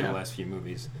they've been for the last few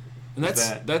movies. And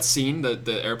that scene,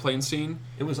 the airplane scene,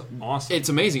 it was awesome. It's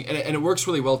amazing, and it works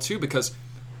really well too because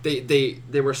they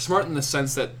were smart in the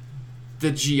sense that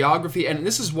the geography, and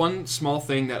this is one small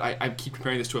thing that I keep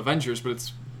comparing this to Avengers, but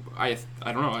it's I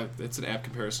don't know, it's an apt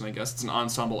comparison, I guess. It's an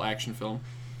ensemble action film.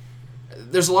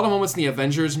 There's a lot of moments in the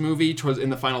Avengers movie in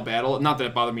the final battle, not that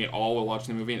it bothered me at all while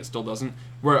watching the movie, and it still doesn't,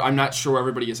 where I'm not sure where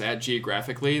everybody is at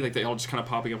geographically, like they all just kind of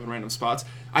popping up in random spots.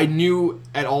 I knew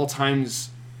at all times,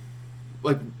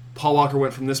 like, Paul Walker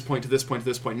went from this point to this point to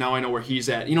this point, now I know where he's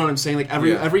at. You know what I'm saying? Like,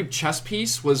 every chess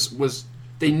piece was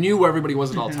they knew where everybody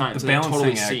was at all times. The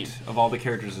balancing act of all the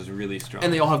characters is really strong.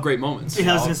 And they all have great moments.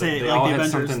 I was going to say, like the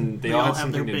Avengers, they all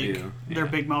have their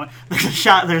big moment.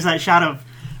 There's that shot of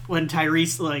when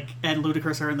Tyrese and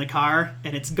Ludacris are in the car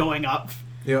and it's going up.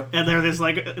 Yep. And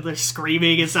they're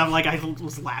screaming and stuff. Like, I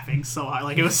was laughing so hard.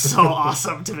 Like, it was so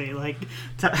awesome to me. Like,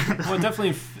 well, it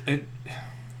definitely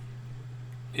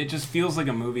it just feels like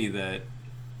a movie that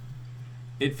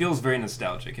it feels very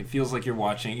nostalgic. It feels like you're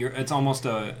watching. It's almost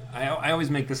a. I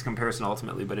always make this comparison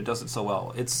ultimately, but it does it so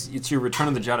well. It's your Return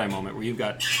of the Jedi moment where you've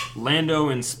got Lando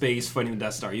in space fighting the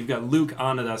Death Star. You've got Luke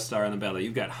on the Death Star in the battle.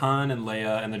 You've got Han and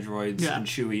Leia and the droids and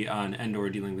Chewie on Endor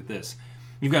dealing with this.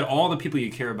 You've got all the people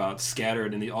you care about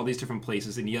scattered in all these different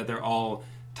places, and yet they're all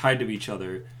tied to each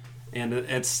other. And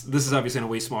this is obviously on a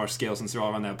way smaller scale since they're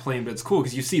all on that plane, but it's cool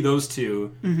because you see those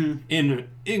two in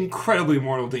incredibly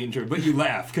mortal danger, but you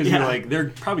laugh because you're like, they're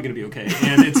probably going to be okay.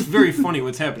 And it's very funny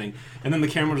what's happening. And then the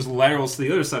camera just laterals to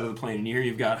the other side of the plane, and here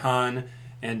you've got Han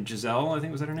and Giselle, I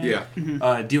think was that her name?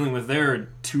 Yeah. Dealing with their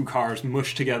two cars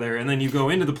mushed together, and then you go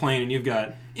into the plane, and you've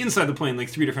got inside the plane like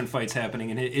 3 different fights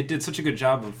happening, and it did such a good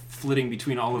job of flitting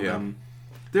between all of them.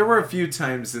 There were a few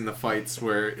times in the fights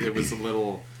where it was a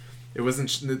little... It wasn't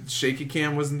the shaky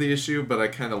cam wasn't the issue, but I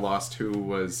kind of lost who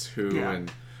was who,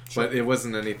 but it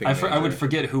wasn't anything. I would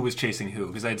forget who was chasing who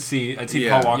because I'd see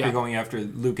Paul Walker going after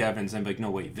Luke Evans, and I'd be like,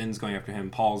 no wait, Vin's going after him.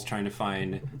 Paul's trying to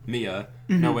find Mia.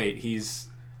 No wait, he's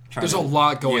trying. There's a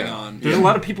lot going on. There's a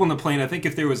lot of people in the plane. I think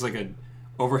if there was like a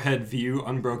overhead view,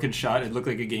 unbroken shot, it'd look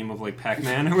like a game of like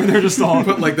Pac-Man where they're just all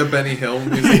put like the Benny Hill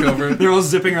music over it. They're all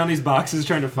zipping around these boxes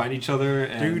trying to find each other.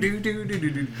 And...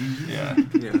 Yeah,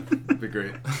 it'd be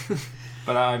great.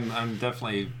 But I'm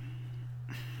definitely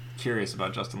curious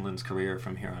about Justin Lin's career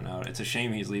from here on out. It's a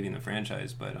shame he's leaving the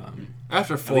franchise, but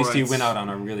after 4, at least he went out on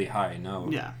a really high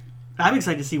note. Yeah. I'm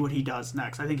excited to see what he does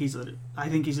next. I think he's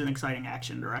an exciting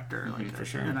action director, for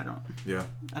sure. And I don't know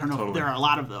totally. if there are a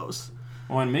lot of those.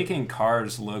 Well, and making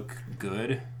cars look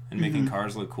good and making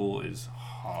cars look cool is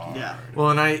hard. Yeah. Well,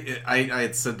 and I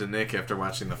had said to Nick after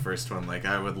watching the first one, like,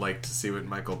 I would like to see what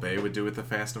Michael Bay would do with the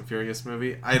Fast and Furious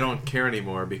movie. I don't care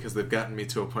anymore because they've gotten me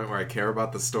to a point where I care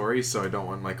about the story, so I don't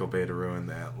want Michael Bay to ruin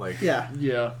that. Like, yeah.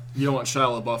 You don't want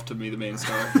Shia LaBeouf to be the main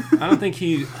star. I don't think I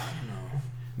don't know.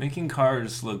 Making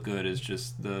cars look good is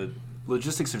just the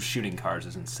logistics of shooting cars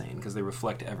is insane because they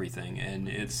reflect everything, and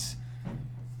it's.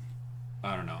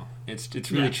 I don't know.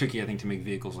 It's really tricky, I think, to make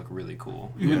vehicles look really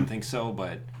cool. You wouldn't think so,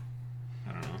 but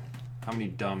I don't know. How many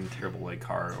dumb, terrible like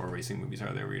car or racing movies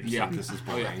are there where you're just like, this is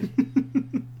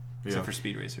boring? Except for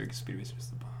Speed Racer, because Speed Racer is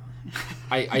the bomb.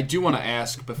 I do want to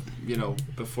ask,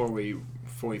 before we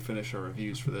finish our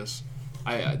reviews for this,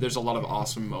 there's a lot of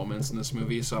awesome moments in this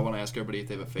movie, so I want to ask everybody if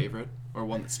they have a favorite or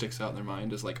one that sticks out in their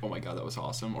mind is like, oh my god, that was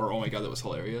awesome, or oh my god, that was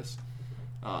hilarious.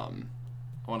 I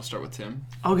want to start with Tim.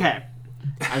 Okay.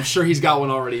 I'm sure he's got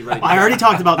one already right now. I already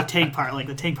talked about the tank part. Like,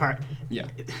 the tank part. Yeah.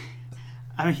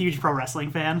 I'm a huge pro wrestling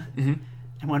fan. Mm-hmm.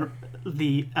 And when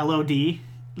the LOD,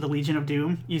 the Legion of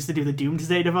Doom, used to do the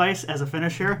Doomsday device as a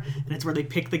finisher, and it's where they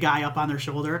pick the guy up on their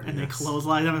shoulder and they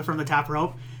clothesline him from the top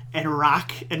rope, and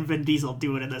Rock and Vin Diesel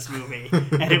do it in this movie.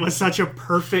 And it was such a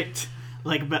perfect,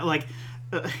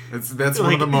 that's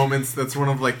one of the moments. That's one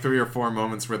of like 3 or 4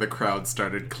 moments where the crowd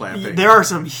started clapping. There are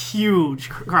some huge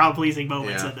crowd pleasing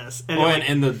moments in this. And,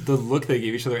 and the look they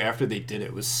gave each other after they did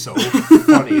it was so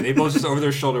funny. They both just over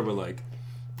their shoulder were like,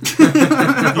 like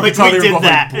we did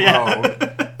that.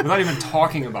 Like, without even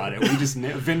talking about it. We just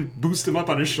Vin boost him up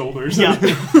on his shoulders. Yeah.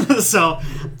 So,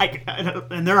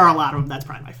 and there are a lot of them. That's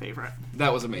probably my favorite.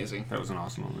 That was amazing. That was an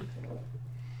awesome moment.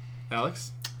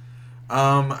 Alex?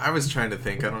 I was trying to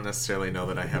think. I don't necessarily know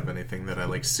that I have anything that I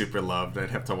like super loved.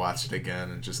 I'd have to watch it again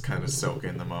and just kind of soak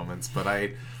in the moments. But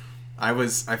I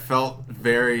felt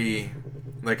very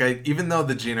like even though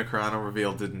the Gina Carano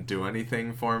reveal didn't do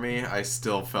anything for me, I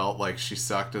still felt like she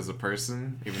sucked as a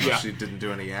person, even though she didn't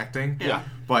do any acting. Yeah.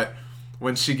 But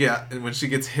when she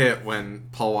gets hit, when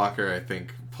Paul Walker, I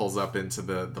think, pulls up into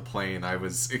the plane, I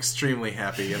was extremely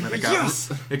happy, and then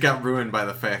it got ruined by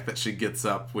the fact that she gets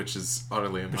up, which is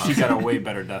utterly impossible. She got a way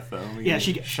better death though. Yeah,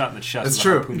 she shot in the chest. That's with a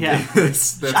true. harpoon. Yeah.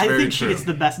 that's I very think true. she gets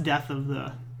the best death of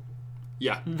the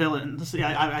Yeah. villains.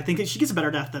 Yeah, I think she gets a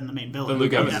better death than the main villain. The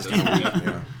Luke Evans. Yeah.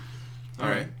 Yeah. All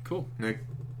right, Cool. Nick.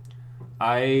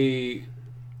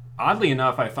 Oddly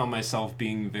enough, I found myself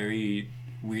being very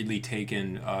weirdly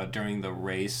taken during the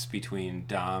race between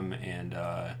Dom and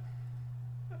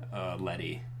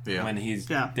Letty. Yeah. When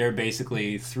they're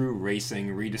basically through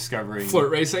racing, rediscovering Flirt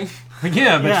racing.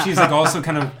 Yeah, but Yeah. she's like also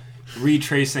kind of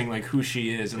retracing like who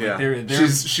she is, and Yeah, like they're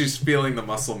she's feeling the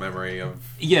muscle memory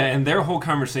of. yeah, and their whole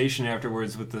conversation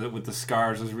afterwards with the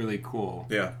scars was really cool.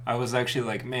 Yeah. I was actually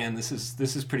like, man, this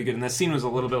is pretty good. And that scene was a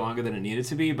little bit longer than it needed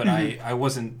to be, but I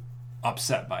wasn't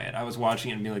upset by it. I was watching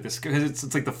it and being like, this because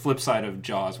it's like the flip side of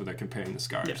Jaws where they're comparing the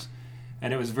scars. Yeah.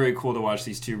 And it was very cool to watch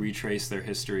these two retrace their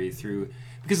history through,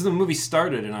 because the movie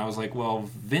started and I was like, well,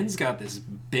 Vin's got this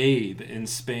babe in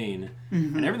Spain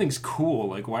and everything's cool.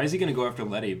 Like, why is he going to go after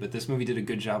Letty? But this movie did a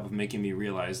good job of making me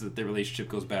realize that their relationship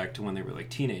goes back to when they were like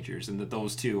teenagers, and that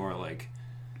those two are like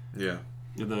Yeah.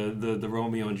 the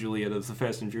Romeo and Juliet of the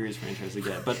Fast and Furious franchise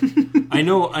again. But I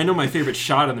know my favorite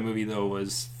shot in the movie though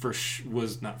was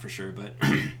not for sure, but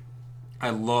I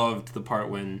loved the part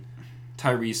when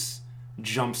Tyrese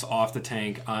jumps off the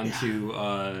tank onto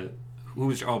Paul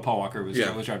Walker was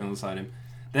driving alongside him.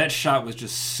 That shot was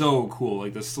just so cool.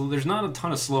 Like there's not a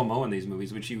ton of slow mo in these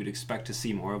movies, which you would expect to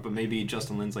see more of. But maybe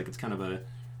Justin Lin's like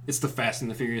it's the Fast and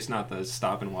the Furious, not the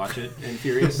stop and watch it and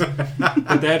Furious.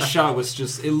 But that shot was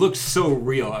it looked so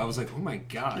real. I was like, oh my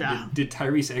god, Yeah. did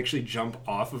Tyrese actually jump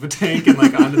off of a tank and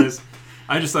like onto this?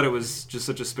 I just thought it was just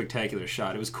such a spectacular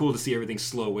shot. It was cool to see everything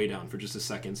slow way down for just a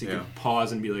second, so you could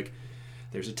pause and be like,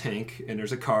 there's a tank, and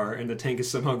there's a car, and the tank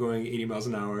is somehow going 80 miles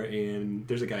an hour, and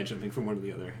there's a guy jumping from one to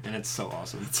the other, and it's so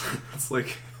awesome. It's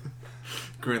like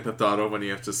Grand Theft Auto when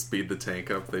you have to speed the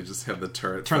tank up. They just have the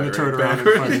turret. Turn the firing turret around in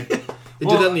backward. front of you. They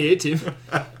did that in the A-Team.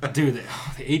 Dude,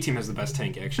 the A-Team has the best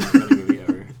tank action of any movie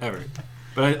ever.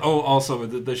 But also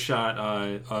the shot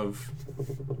of...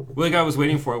 Like, I was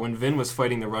waiting for it when Vin was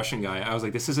fighting the Russian guy. I was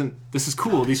like, this is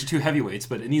cool. These are two heavyweights,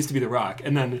 but it needs to be The Rock.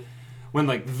 And then when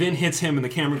like Vin hits him and the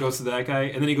camera goes to that guy,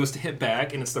 and then he goes to hit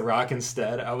back and it's The Rock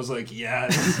instead, I was like,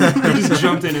 yes. He just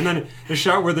jumped in, and then the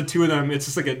shot where the two of them,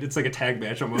 it's like a tag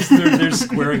match almost. They're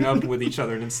squaring up with each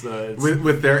other, and it's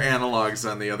with their analogs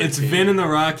on the other. It's team. Vin and The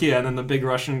Rock, and then the big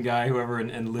Russian guy, whoever,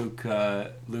 and Luke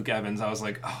Evans. I was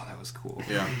like, oh, that was cool.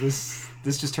 Yeah. This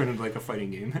just turned into like a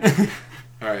fighting game.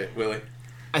 All right, Willie.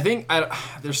 I think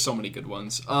there's so many good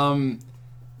ones.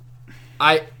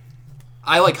 I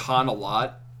like Han a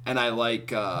lot, and I like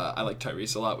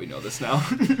Tyrese a lot. We know this now,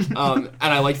 and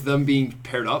I like them being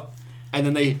paired up. And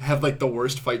then they have like the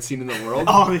worst fight scene in the world.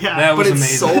 Oh yeah, That was but it's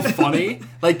amazing. so funny.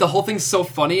 Like the whole thing's so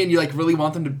funny, and you like really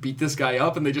want them to beat this guy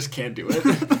up, and they just can't do it.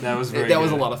 That was very that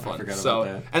was a good. lot of I fun. forgot So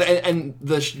about that. and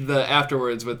the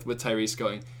afterwards with Tyrese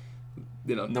going,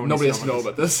 you know, Nobody nobody has to know knows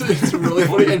about this. It's really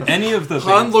funny. And Any of the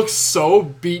Han things- looks so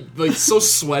beat, like so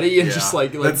sweaty, and just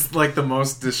like that's like the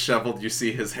most disheveled you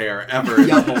see his hair ever in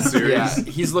the whole series. yeah,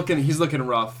 he's looking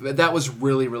rough. That was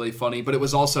really really funny, but it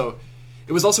was also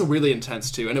really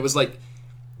intense too, and it was like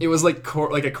a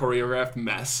choreographed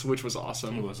mess, which was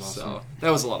awesome. It was awesome. So that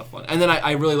was a lot of fun. And then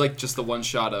I really liked just the one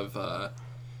shot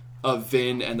of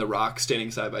Vin and The Rock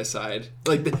standing side by side.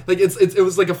 It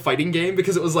was like a fighting game,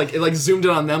 because it was like it zoomed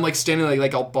in on them like standing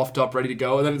like all buffed up ready to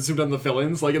go, and then it zoomed on the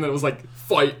villains and then it was like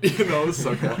fight. You know, it was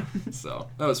so cool. So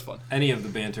that was fun. Any of the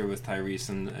banter with Tyrese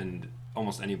and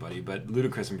almost anybody, but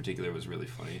Ludacris in particular was really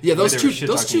funny. Yeah, those They two- were shit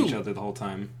those talking two- each other the whole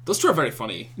time. Those two are very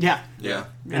funny. yeah. Yeah.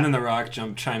 And then The Rock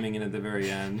chiming in at the very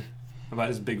end about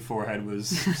his big forehead was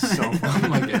so Oh funny.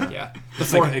 my god, yeah.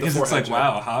 It's like,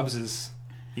 wow, Hobbs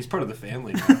he's part of the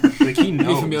family now. Like, he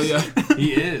knows. Familia.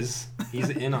 He is. He's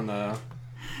in on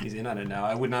it now.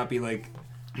 I would not be like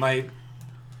my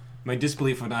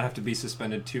disbelief would not have to be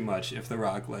suspended too much if The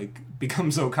Rock like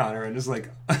becomes O'Connor and is like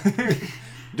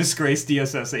disgraced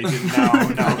DSS agent now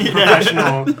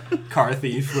professional car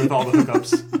thief with all the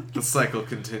hookups. The cycle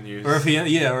continues. Or if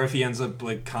he ends up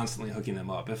like constantly hooking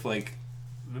them up. If like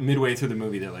midway through the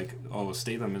movie they're like, oh,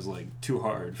 Statham is like too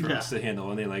hard for us to handle,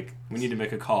 and they like, we need to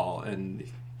make a call, and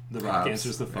The Rock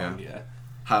answers the phone. Yeah.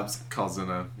 Hobbs calls in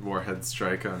a warhead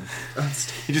strike on.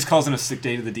 He just calls in a sick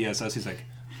day to the DSS. He's like,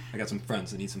 I got some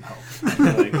friends that need some help.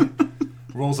 And, like,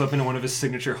 rolls up into one of his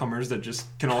signature Hummers that just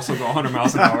can also go 100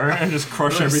 miles an hour and just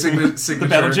crush everything. The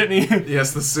battle jitney.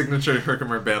 Yes, the signature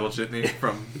Herkimer battle jitney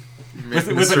from with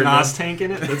a NOS tank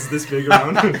in it that's this big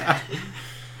around.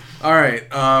 All right,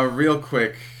 real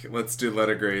quick, let's do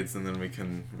letter grades and then we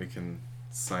can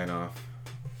sign off.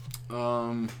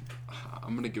 I'm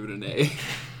gonna give it an A.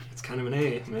 It's kind of an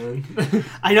A, man.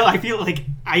 I know. I feel like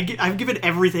I've given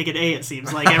everything an A. It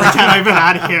seems like every time I've been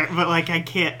out of here, but like I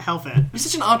can't help it. You're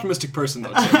such an optimistic person, though.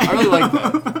 Tim. I really like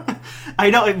that. I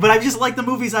know, but I just like the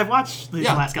movies I've watched these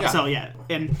last couple. Yeah. So yeah,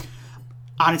 and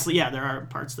honestly, yeah, there are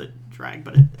parts that drag,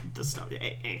 but the stuff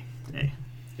A.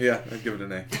 Yeah, I'd give it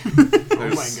an A. Oh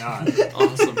my god,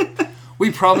 awesome. We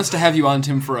promise to have you on,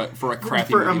 Tim, for a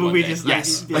crappy for a movie. one day.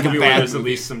 Just like a maybe bad there's movie. at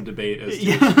least some debate as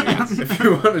to If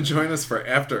you want to join us for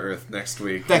After Earth next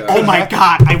week, Oh my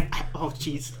god! Oh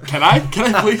jeez. Can I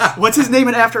please? What's his name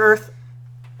in After Earth?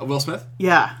 Will Smith?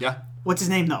 Yeah. Yeah. What's his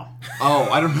name though? Oh,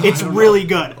 I don't know. It's really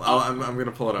good. I'm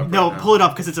gonna pull it up. No, right now. pull it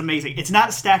up because it's amazing. It's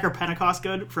not Stacker Pentecost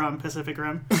good from Pacific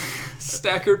Rim.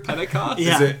 Stacker Pentecost?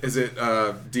 Yeah. Is it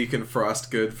Deacon Frost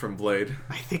good from Blade?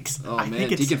 I think so. Oh, I man.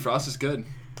 think it's, Deacon Frost is good.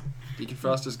 Deacon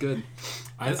Frost is good.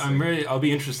 I'll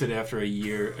be interested after a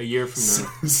year from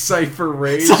now. Cypher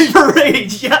Rage. Cyber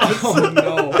Rage. Yes. Oh,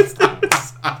 no. It's a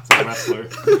wrestler.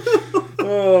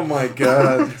 Oh my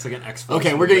god. It's like an X-Force.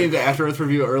 Okay, we're getting into After Earth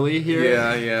review early here.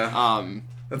 Yeah.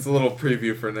 That's a little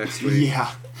preview for next week. Yeah.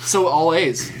 So all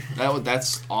A's.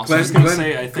 That's awesome.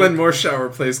 Glenn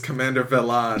Morshower plays Commander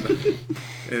Velan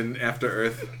in After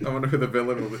Earth. I wonder who the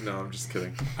villain will be. No, I'm just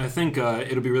kidding. I think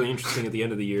it'll be really interesting at the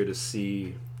end of the year to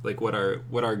see like what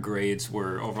our grades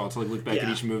were overall, to like look back at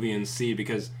each movie and see,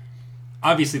 because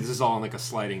obviously this is all on like a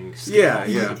sliding scale.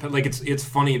 Yeah. But like it's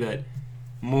funny that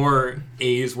more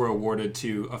A's were awarded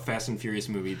to a Fast and Furious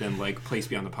movie than like Place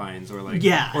Beyond the Pines or like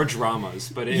or dramas.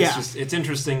 But it's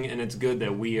interesting, and it's good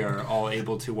that we are all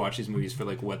able to watch these movies for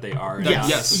like what they are. And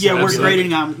Yes. Yeah, we're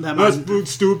grading them. That's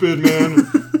stupid, man.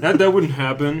 that wouldn't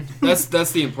happen.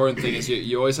 That's the important thing, is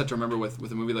you always have to remember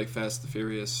with a movie like Fast and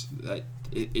Furious that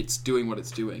it's doing what it's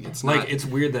doing. It's like not, it's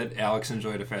weird that Alex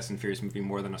enjoyed a Fast and Furious movie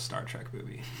more than a Star Trek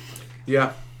movie.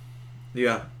 Yeah.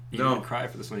 You didn't cry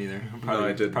for this one either. I'm proud,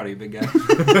 I didn't. Proud of you, big guy.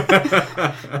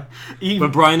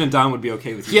 But Brian and Don would be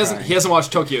okay with you. he hasn't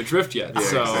watched Tokyo Drift yet. Yeah,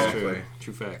 so exactly.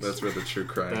 True facts. That's where the true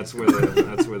crying. That's where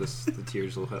the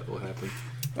tears will happen.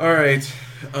 All right.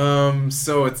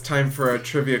 So it's time for our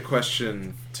trivia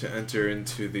question to enter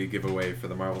into the giveaway for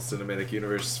the Marvel Cinematic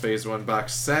Universe Phase 1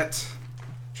 box set.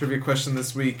 Trivia question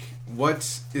this week: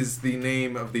 what is the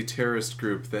name of the terrorist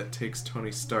group that takes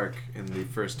Tony Stark in the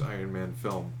first Iron Man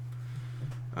film?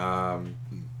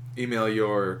 Email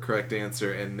your correct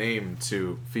answer and name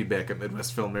to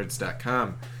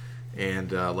feedback@midwestfilmnerds.com,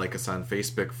 and like us on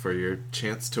Facebook for your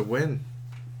chance to win.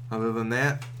 Other than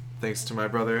that, thanks to my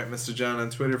brother at Mr. John on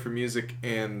Twitter for music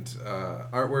and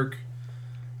artwork.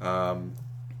 I'm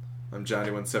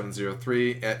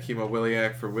Johnny1703 at Hemo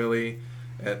Williak for Willie,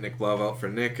 at Nick Blauvelt for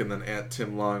Nick, and then at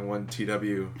Tim Long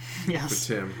 1TW for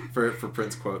Tim for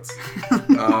Prince quotes.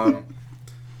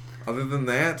 Other than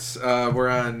that, we're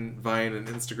on Vine and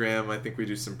Instagram. I think we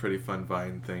do some pretty fun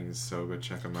Vine things, so go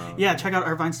check them out. Yeah, check out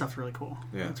our Vine stuff. Really cool.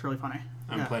 Yeah. It's really funny.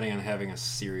 I'm planning on having a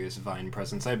serious Vine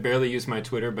presence. I barely use my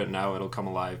Twitter, but now it'll come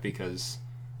alive because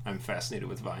I'm fascinated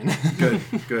with Vine.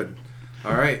 Good.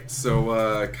 All right,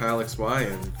 so Kyle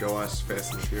XY and go watch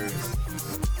Fast and Furious.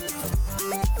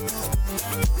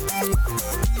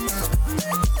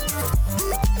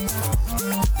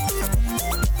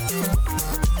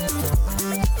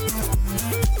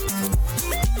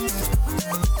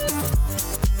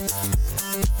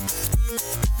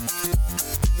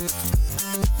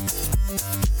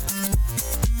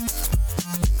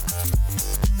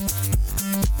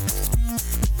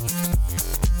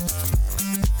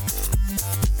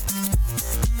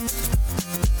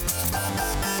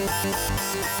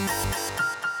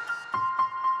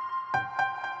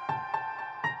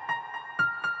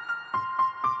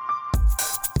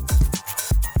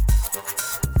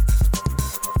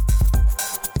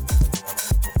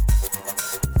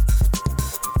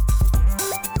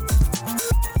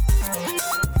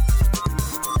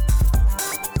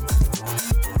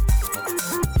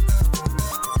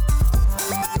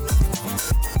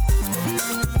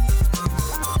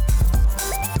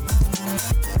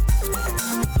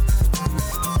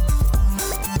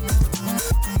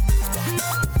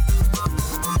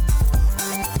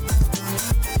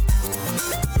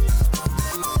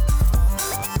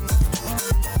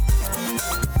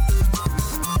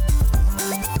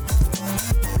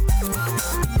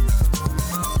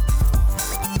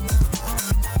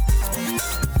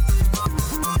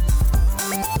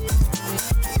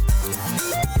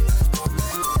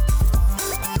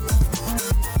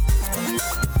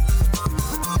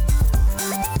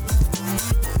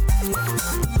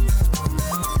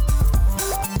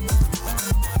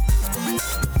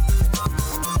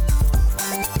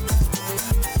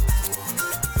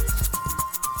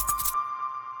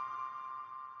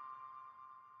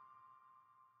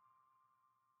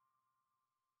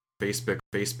 Facebook,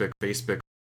 Facebook, Facebook.